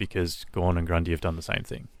you because Gawn and Grundy have done the same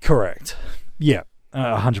thing. Correct. Yeah,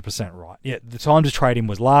 100% right. Yeah, the time to trade him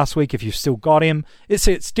was last week. If you've still got him,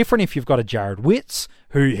 it's different if you've got a Jared Witts,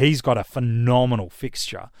 who he's got a phenomenal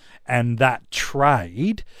fixture, and that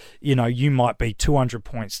trade, you might be 200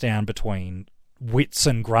 points down between Witts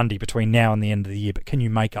and Grundy between now and the end of the year, but can you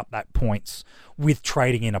make up that points with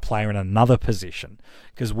trading in a player in another position?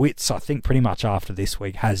 Because Witts, I think pretty much after this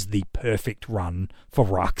week, has the perfect run for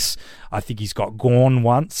rucks. I think he's got Gawn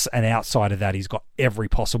once, and outside of that, he's got every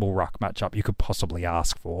possible ruck matchup you could possibly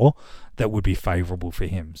ask for that would be favourable for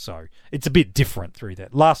him. So it's a bit different through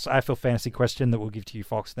that. Last AFL fantasy question that we'll give to you,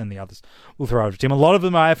 Fox, then the others we'll throw over to Tim. A lot of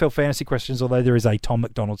them are AFL fantasy questions, although there is a Tom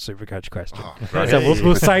McDonald Supercoach question. So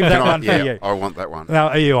we'll save that one for you. I want that one.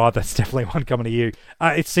 No, that's definitely one coming to you.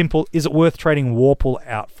 It's simple. Is it worth trading Warple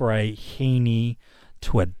out for a Heaney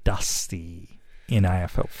to a Dusty in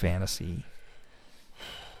AFL fantasy?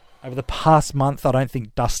 Over the past month, I don't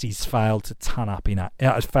think Dusty's failed to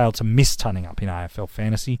miss tunning up in AFL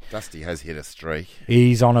fantasy. Dusty has hit a streak.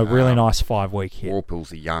 He's on a really nice 5-week hit.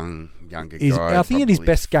 Warple's a younger guy. I think he had his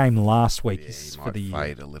best game last week for the year.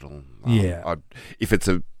 Fade a little. If it's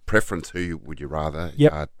a preference, who would you rather?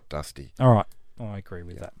 Dusty. All right, I agree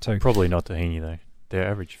with that too. Probably not to Heaney though. They're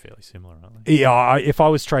average fairly similar, aren't they? Yeah, if I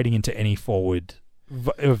was trading into any forward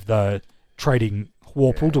of the trading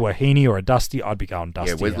Warple to a Heaney or a Dusty, I'd be going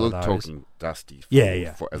Dusty. Yeah, we're talking Dusty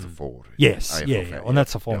as a forward. Yes, and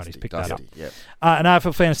that's the format he's picked Dusty, that up. Yep. An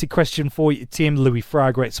AFL fantasy question for you, Tim. Louis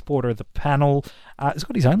Farrar, great supporter of the panel. He's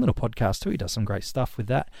got his own little podcast too. He does some great stuff with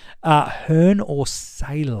that. Hearn or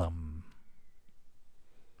Salem?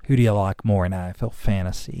 Who do you like more in AFL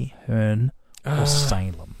fantasy, Hearn or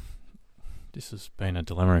Salem? This has been a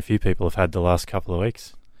dilemma a few people have had the last couple of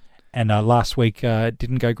weeks. And last week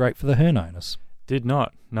didn't go great for the Hearn owners. Did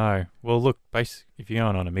not, no. Well, look, if you're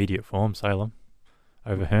going on immediate form, Salem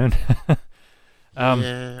over Hearn.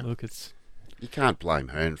 Look, you can't blame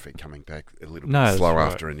Hearn for coming back a little bit slow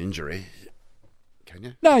after an injury, can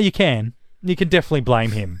you? No, you can. You can definitely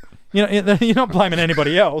blame him. You're not blaming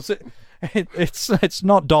anybody else. It's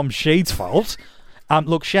not Dom Sheed's fault.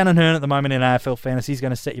 Look, Shannon Hearn at the moment in AFL fantasy is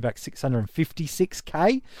going to set you back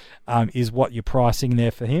 $656K, is what you're pricing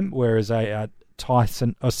there for him, whereas a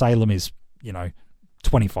Tyson or Salem is,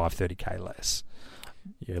 25-30K less.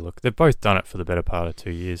 Yeah, look, they've both done it for the better part of 2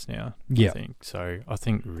 years now. Yeah. I think. So I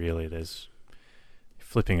think really there's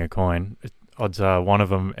flipping a coin. Odds are one of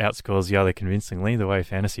them outscores the other convincingly, the way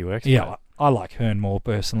fantasy works. Yeah, I like Hearn more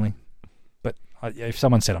personally. But if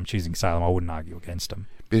someone said I'm choosing Salem, I wouldn't argue against him.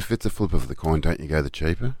 But if it's a flip of the coin, don't you go the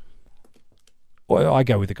cheaper? Well, I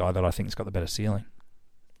go with the guy that I think has got the better ceiling.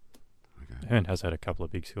 Hearn has had a couple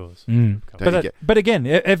of big scores. But again,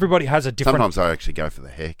 everybody has a different... Sometimes I actually go for the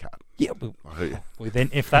haircut. Yeah, well, then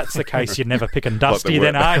if that's the case, you're never picking Dusty,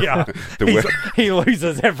 then are you? He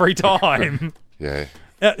loses every time. Yeah.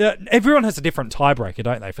 Everyone has a different tiebreaker,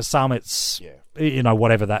 don't they? For some, it's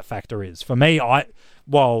whatever that factor is. For me,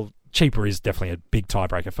 while cheaper is definitely a big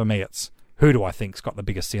tiebreaker, for me it's who do I think's got the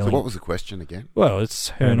biggest ceiling. So what was the question again? Well, it's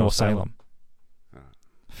Hearn or Salem.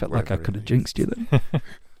 Felt like I could have jinxed you then.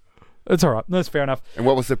 It's all right. That's fair enough. And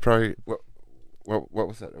what was the pro? What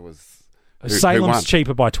was that? It was Salem's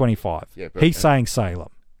cheaper by 25. Yeah, but, he's saying Salem.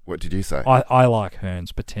 What did you say? I like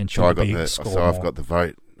Hearn's potential to be I've got the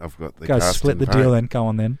vote. I've got the go split the deal then. Go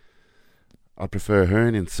on then. I prefer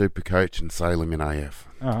Hearn in Supercoach and Salem in AF.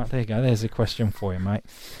 All right, there you go. There's a question for you, mate.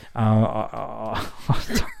 I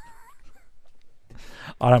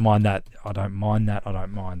don't mind that. I don't mind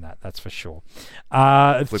that. That's for sure.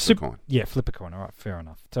 Flip a coin. Yeah, flip a coin. All right, fair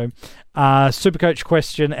enough. So, Supercoach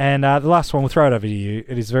question, and the last one, we'll throw it over to you.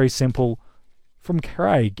 It is very simple. From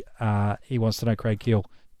Craig, he wants to know, Craig Keel,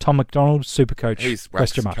 Tom McDonald, Supercoach, he's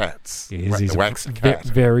question mark. Cats. He's a wax cat.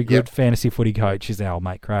 Very good fantasy footy coach is our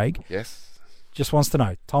mate Craig. Yes. Just wants to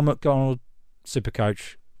know, Tom McDonald,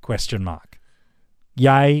 Supercoach, question mark.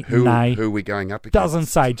 Yay, nay. Who are we going up against? Doesn't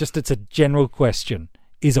say, just it's a general question.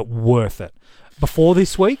 Is it worth it? Before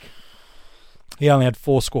this week, he only had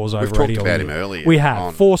 4 scores over 80. We've talked about him earlier. We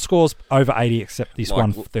have 4 scores over 80, except this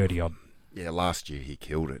one 30-odd. Yeah, last year he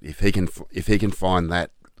killed it. If he can find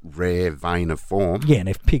that rare vein of form... Yeah, and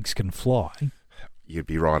if pigs can fly... You'd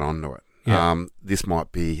be right onto it. Yeah. This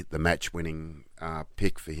might be the match-winning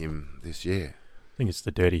pick for him this year. I think it's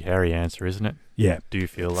the Dirty Harry answer, isn't it? Yeah. Do you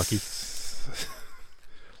feel lucky?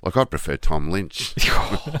 Like, I prefer Tom Lynch.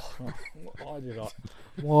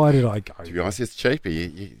 Why did I go? To be honest, it's cheaper.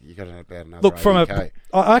 You got about another. Look,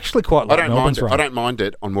 I actually quite like Melbourne's run. I don't mind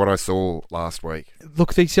it on what I saw last week.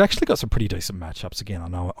 Look, he's actually got some pretty decent matchups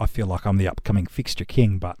again. I feel like I'm the upcoming fixture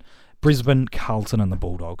king, but Brisbane, Carlton, and the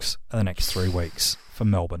Bulldogs are the next 3 weeks for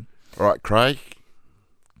Melbourne. All right, Craig,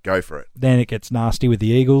 go for it. Then it gets nasty with the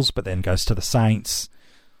Eagles, but then goes to the Saints.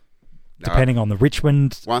 Depending on the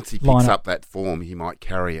Richmond once he picks up that form, he might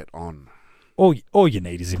carry it on. All you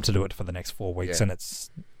need is him to do it for the next 4 weeks, and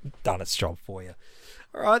it's done its job for you.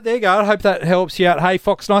 All right, there you go. I hope that helps you out. Hey,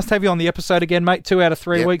 Fox, nice to have you on the episode again, mate. 2 out of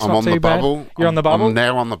 3 weeks, not too bad. You're on the bubble? I'm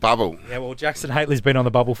now on the bubble. Yeah, well, Jackson Haley's been on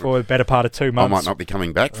the bubble for a better part of 2 months. I might not be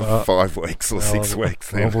coming back for 5 weeks or 6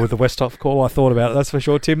 weeks. Well, with the Westhoff call, I thought about it, that's for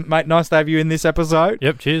sure. Tim, mate, nice to have you in this episode.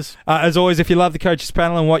 Yep, cheers. As always, if you love the Coaches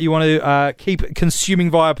Panel and what you want to keep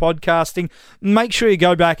consuming via podcasting, make sure you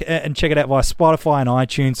go back and check it out via Spotify and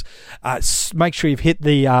iTunes. Make sure you've hit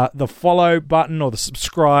the follow button or the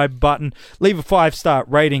subscribe button. Leave a 5-star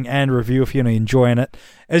rating and review if you're enjoying it.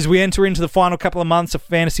 As we enter into the final couple of months of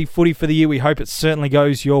fantasy footy for the year, we hope it certainly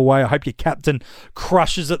goes your way. I hope your captain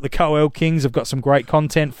crushes it. The Coel Kings have got some great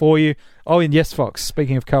content for you. Oh, and yes, Fox,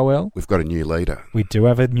 speaking of Coel, we've got a new leader. We do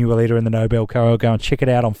have a new leader in the Nobel Coel. Go and check it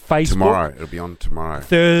out on Facebook. Tomorrow. It'll be on tomorrow.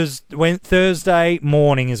 Thursday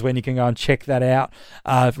morning is when you can go and check that out.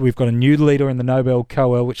 We've got a new leader in the Nobel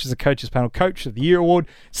Coel, which is the Coaches Panel Coach of the Year Award.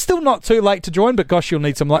 Still not too late to join, but gosh, you'll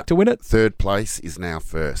need some luck to win it. 3rd place is now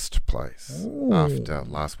 1st place after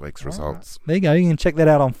last week's results. There you go. You can check that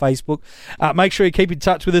out on Facebook. Make sure you keep in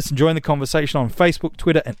touch with us and join the conversation on Facebook,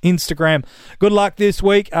 Twitter, and Instagram. Good luck this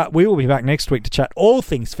week. We will be back next week to chat all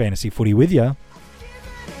things fantasy footy with you.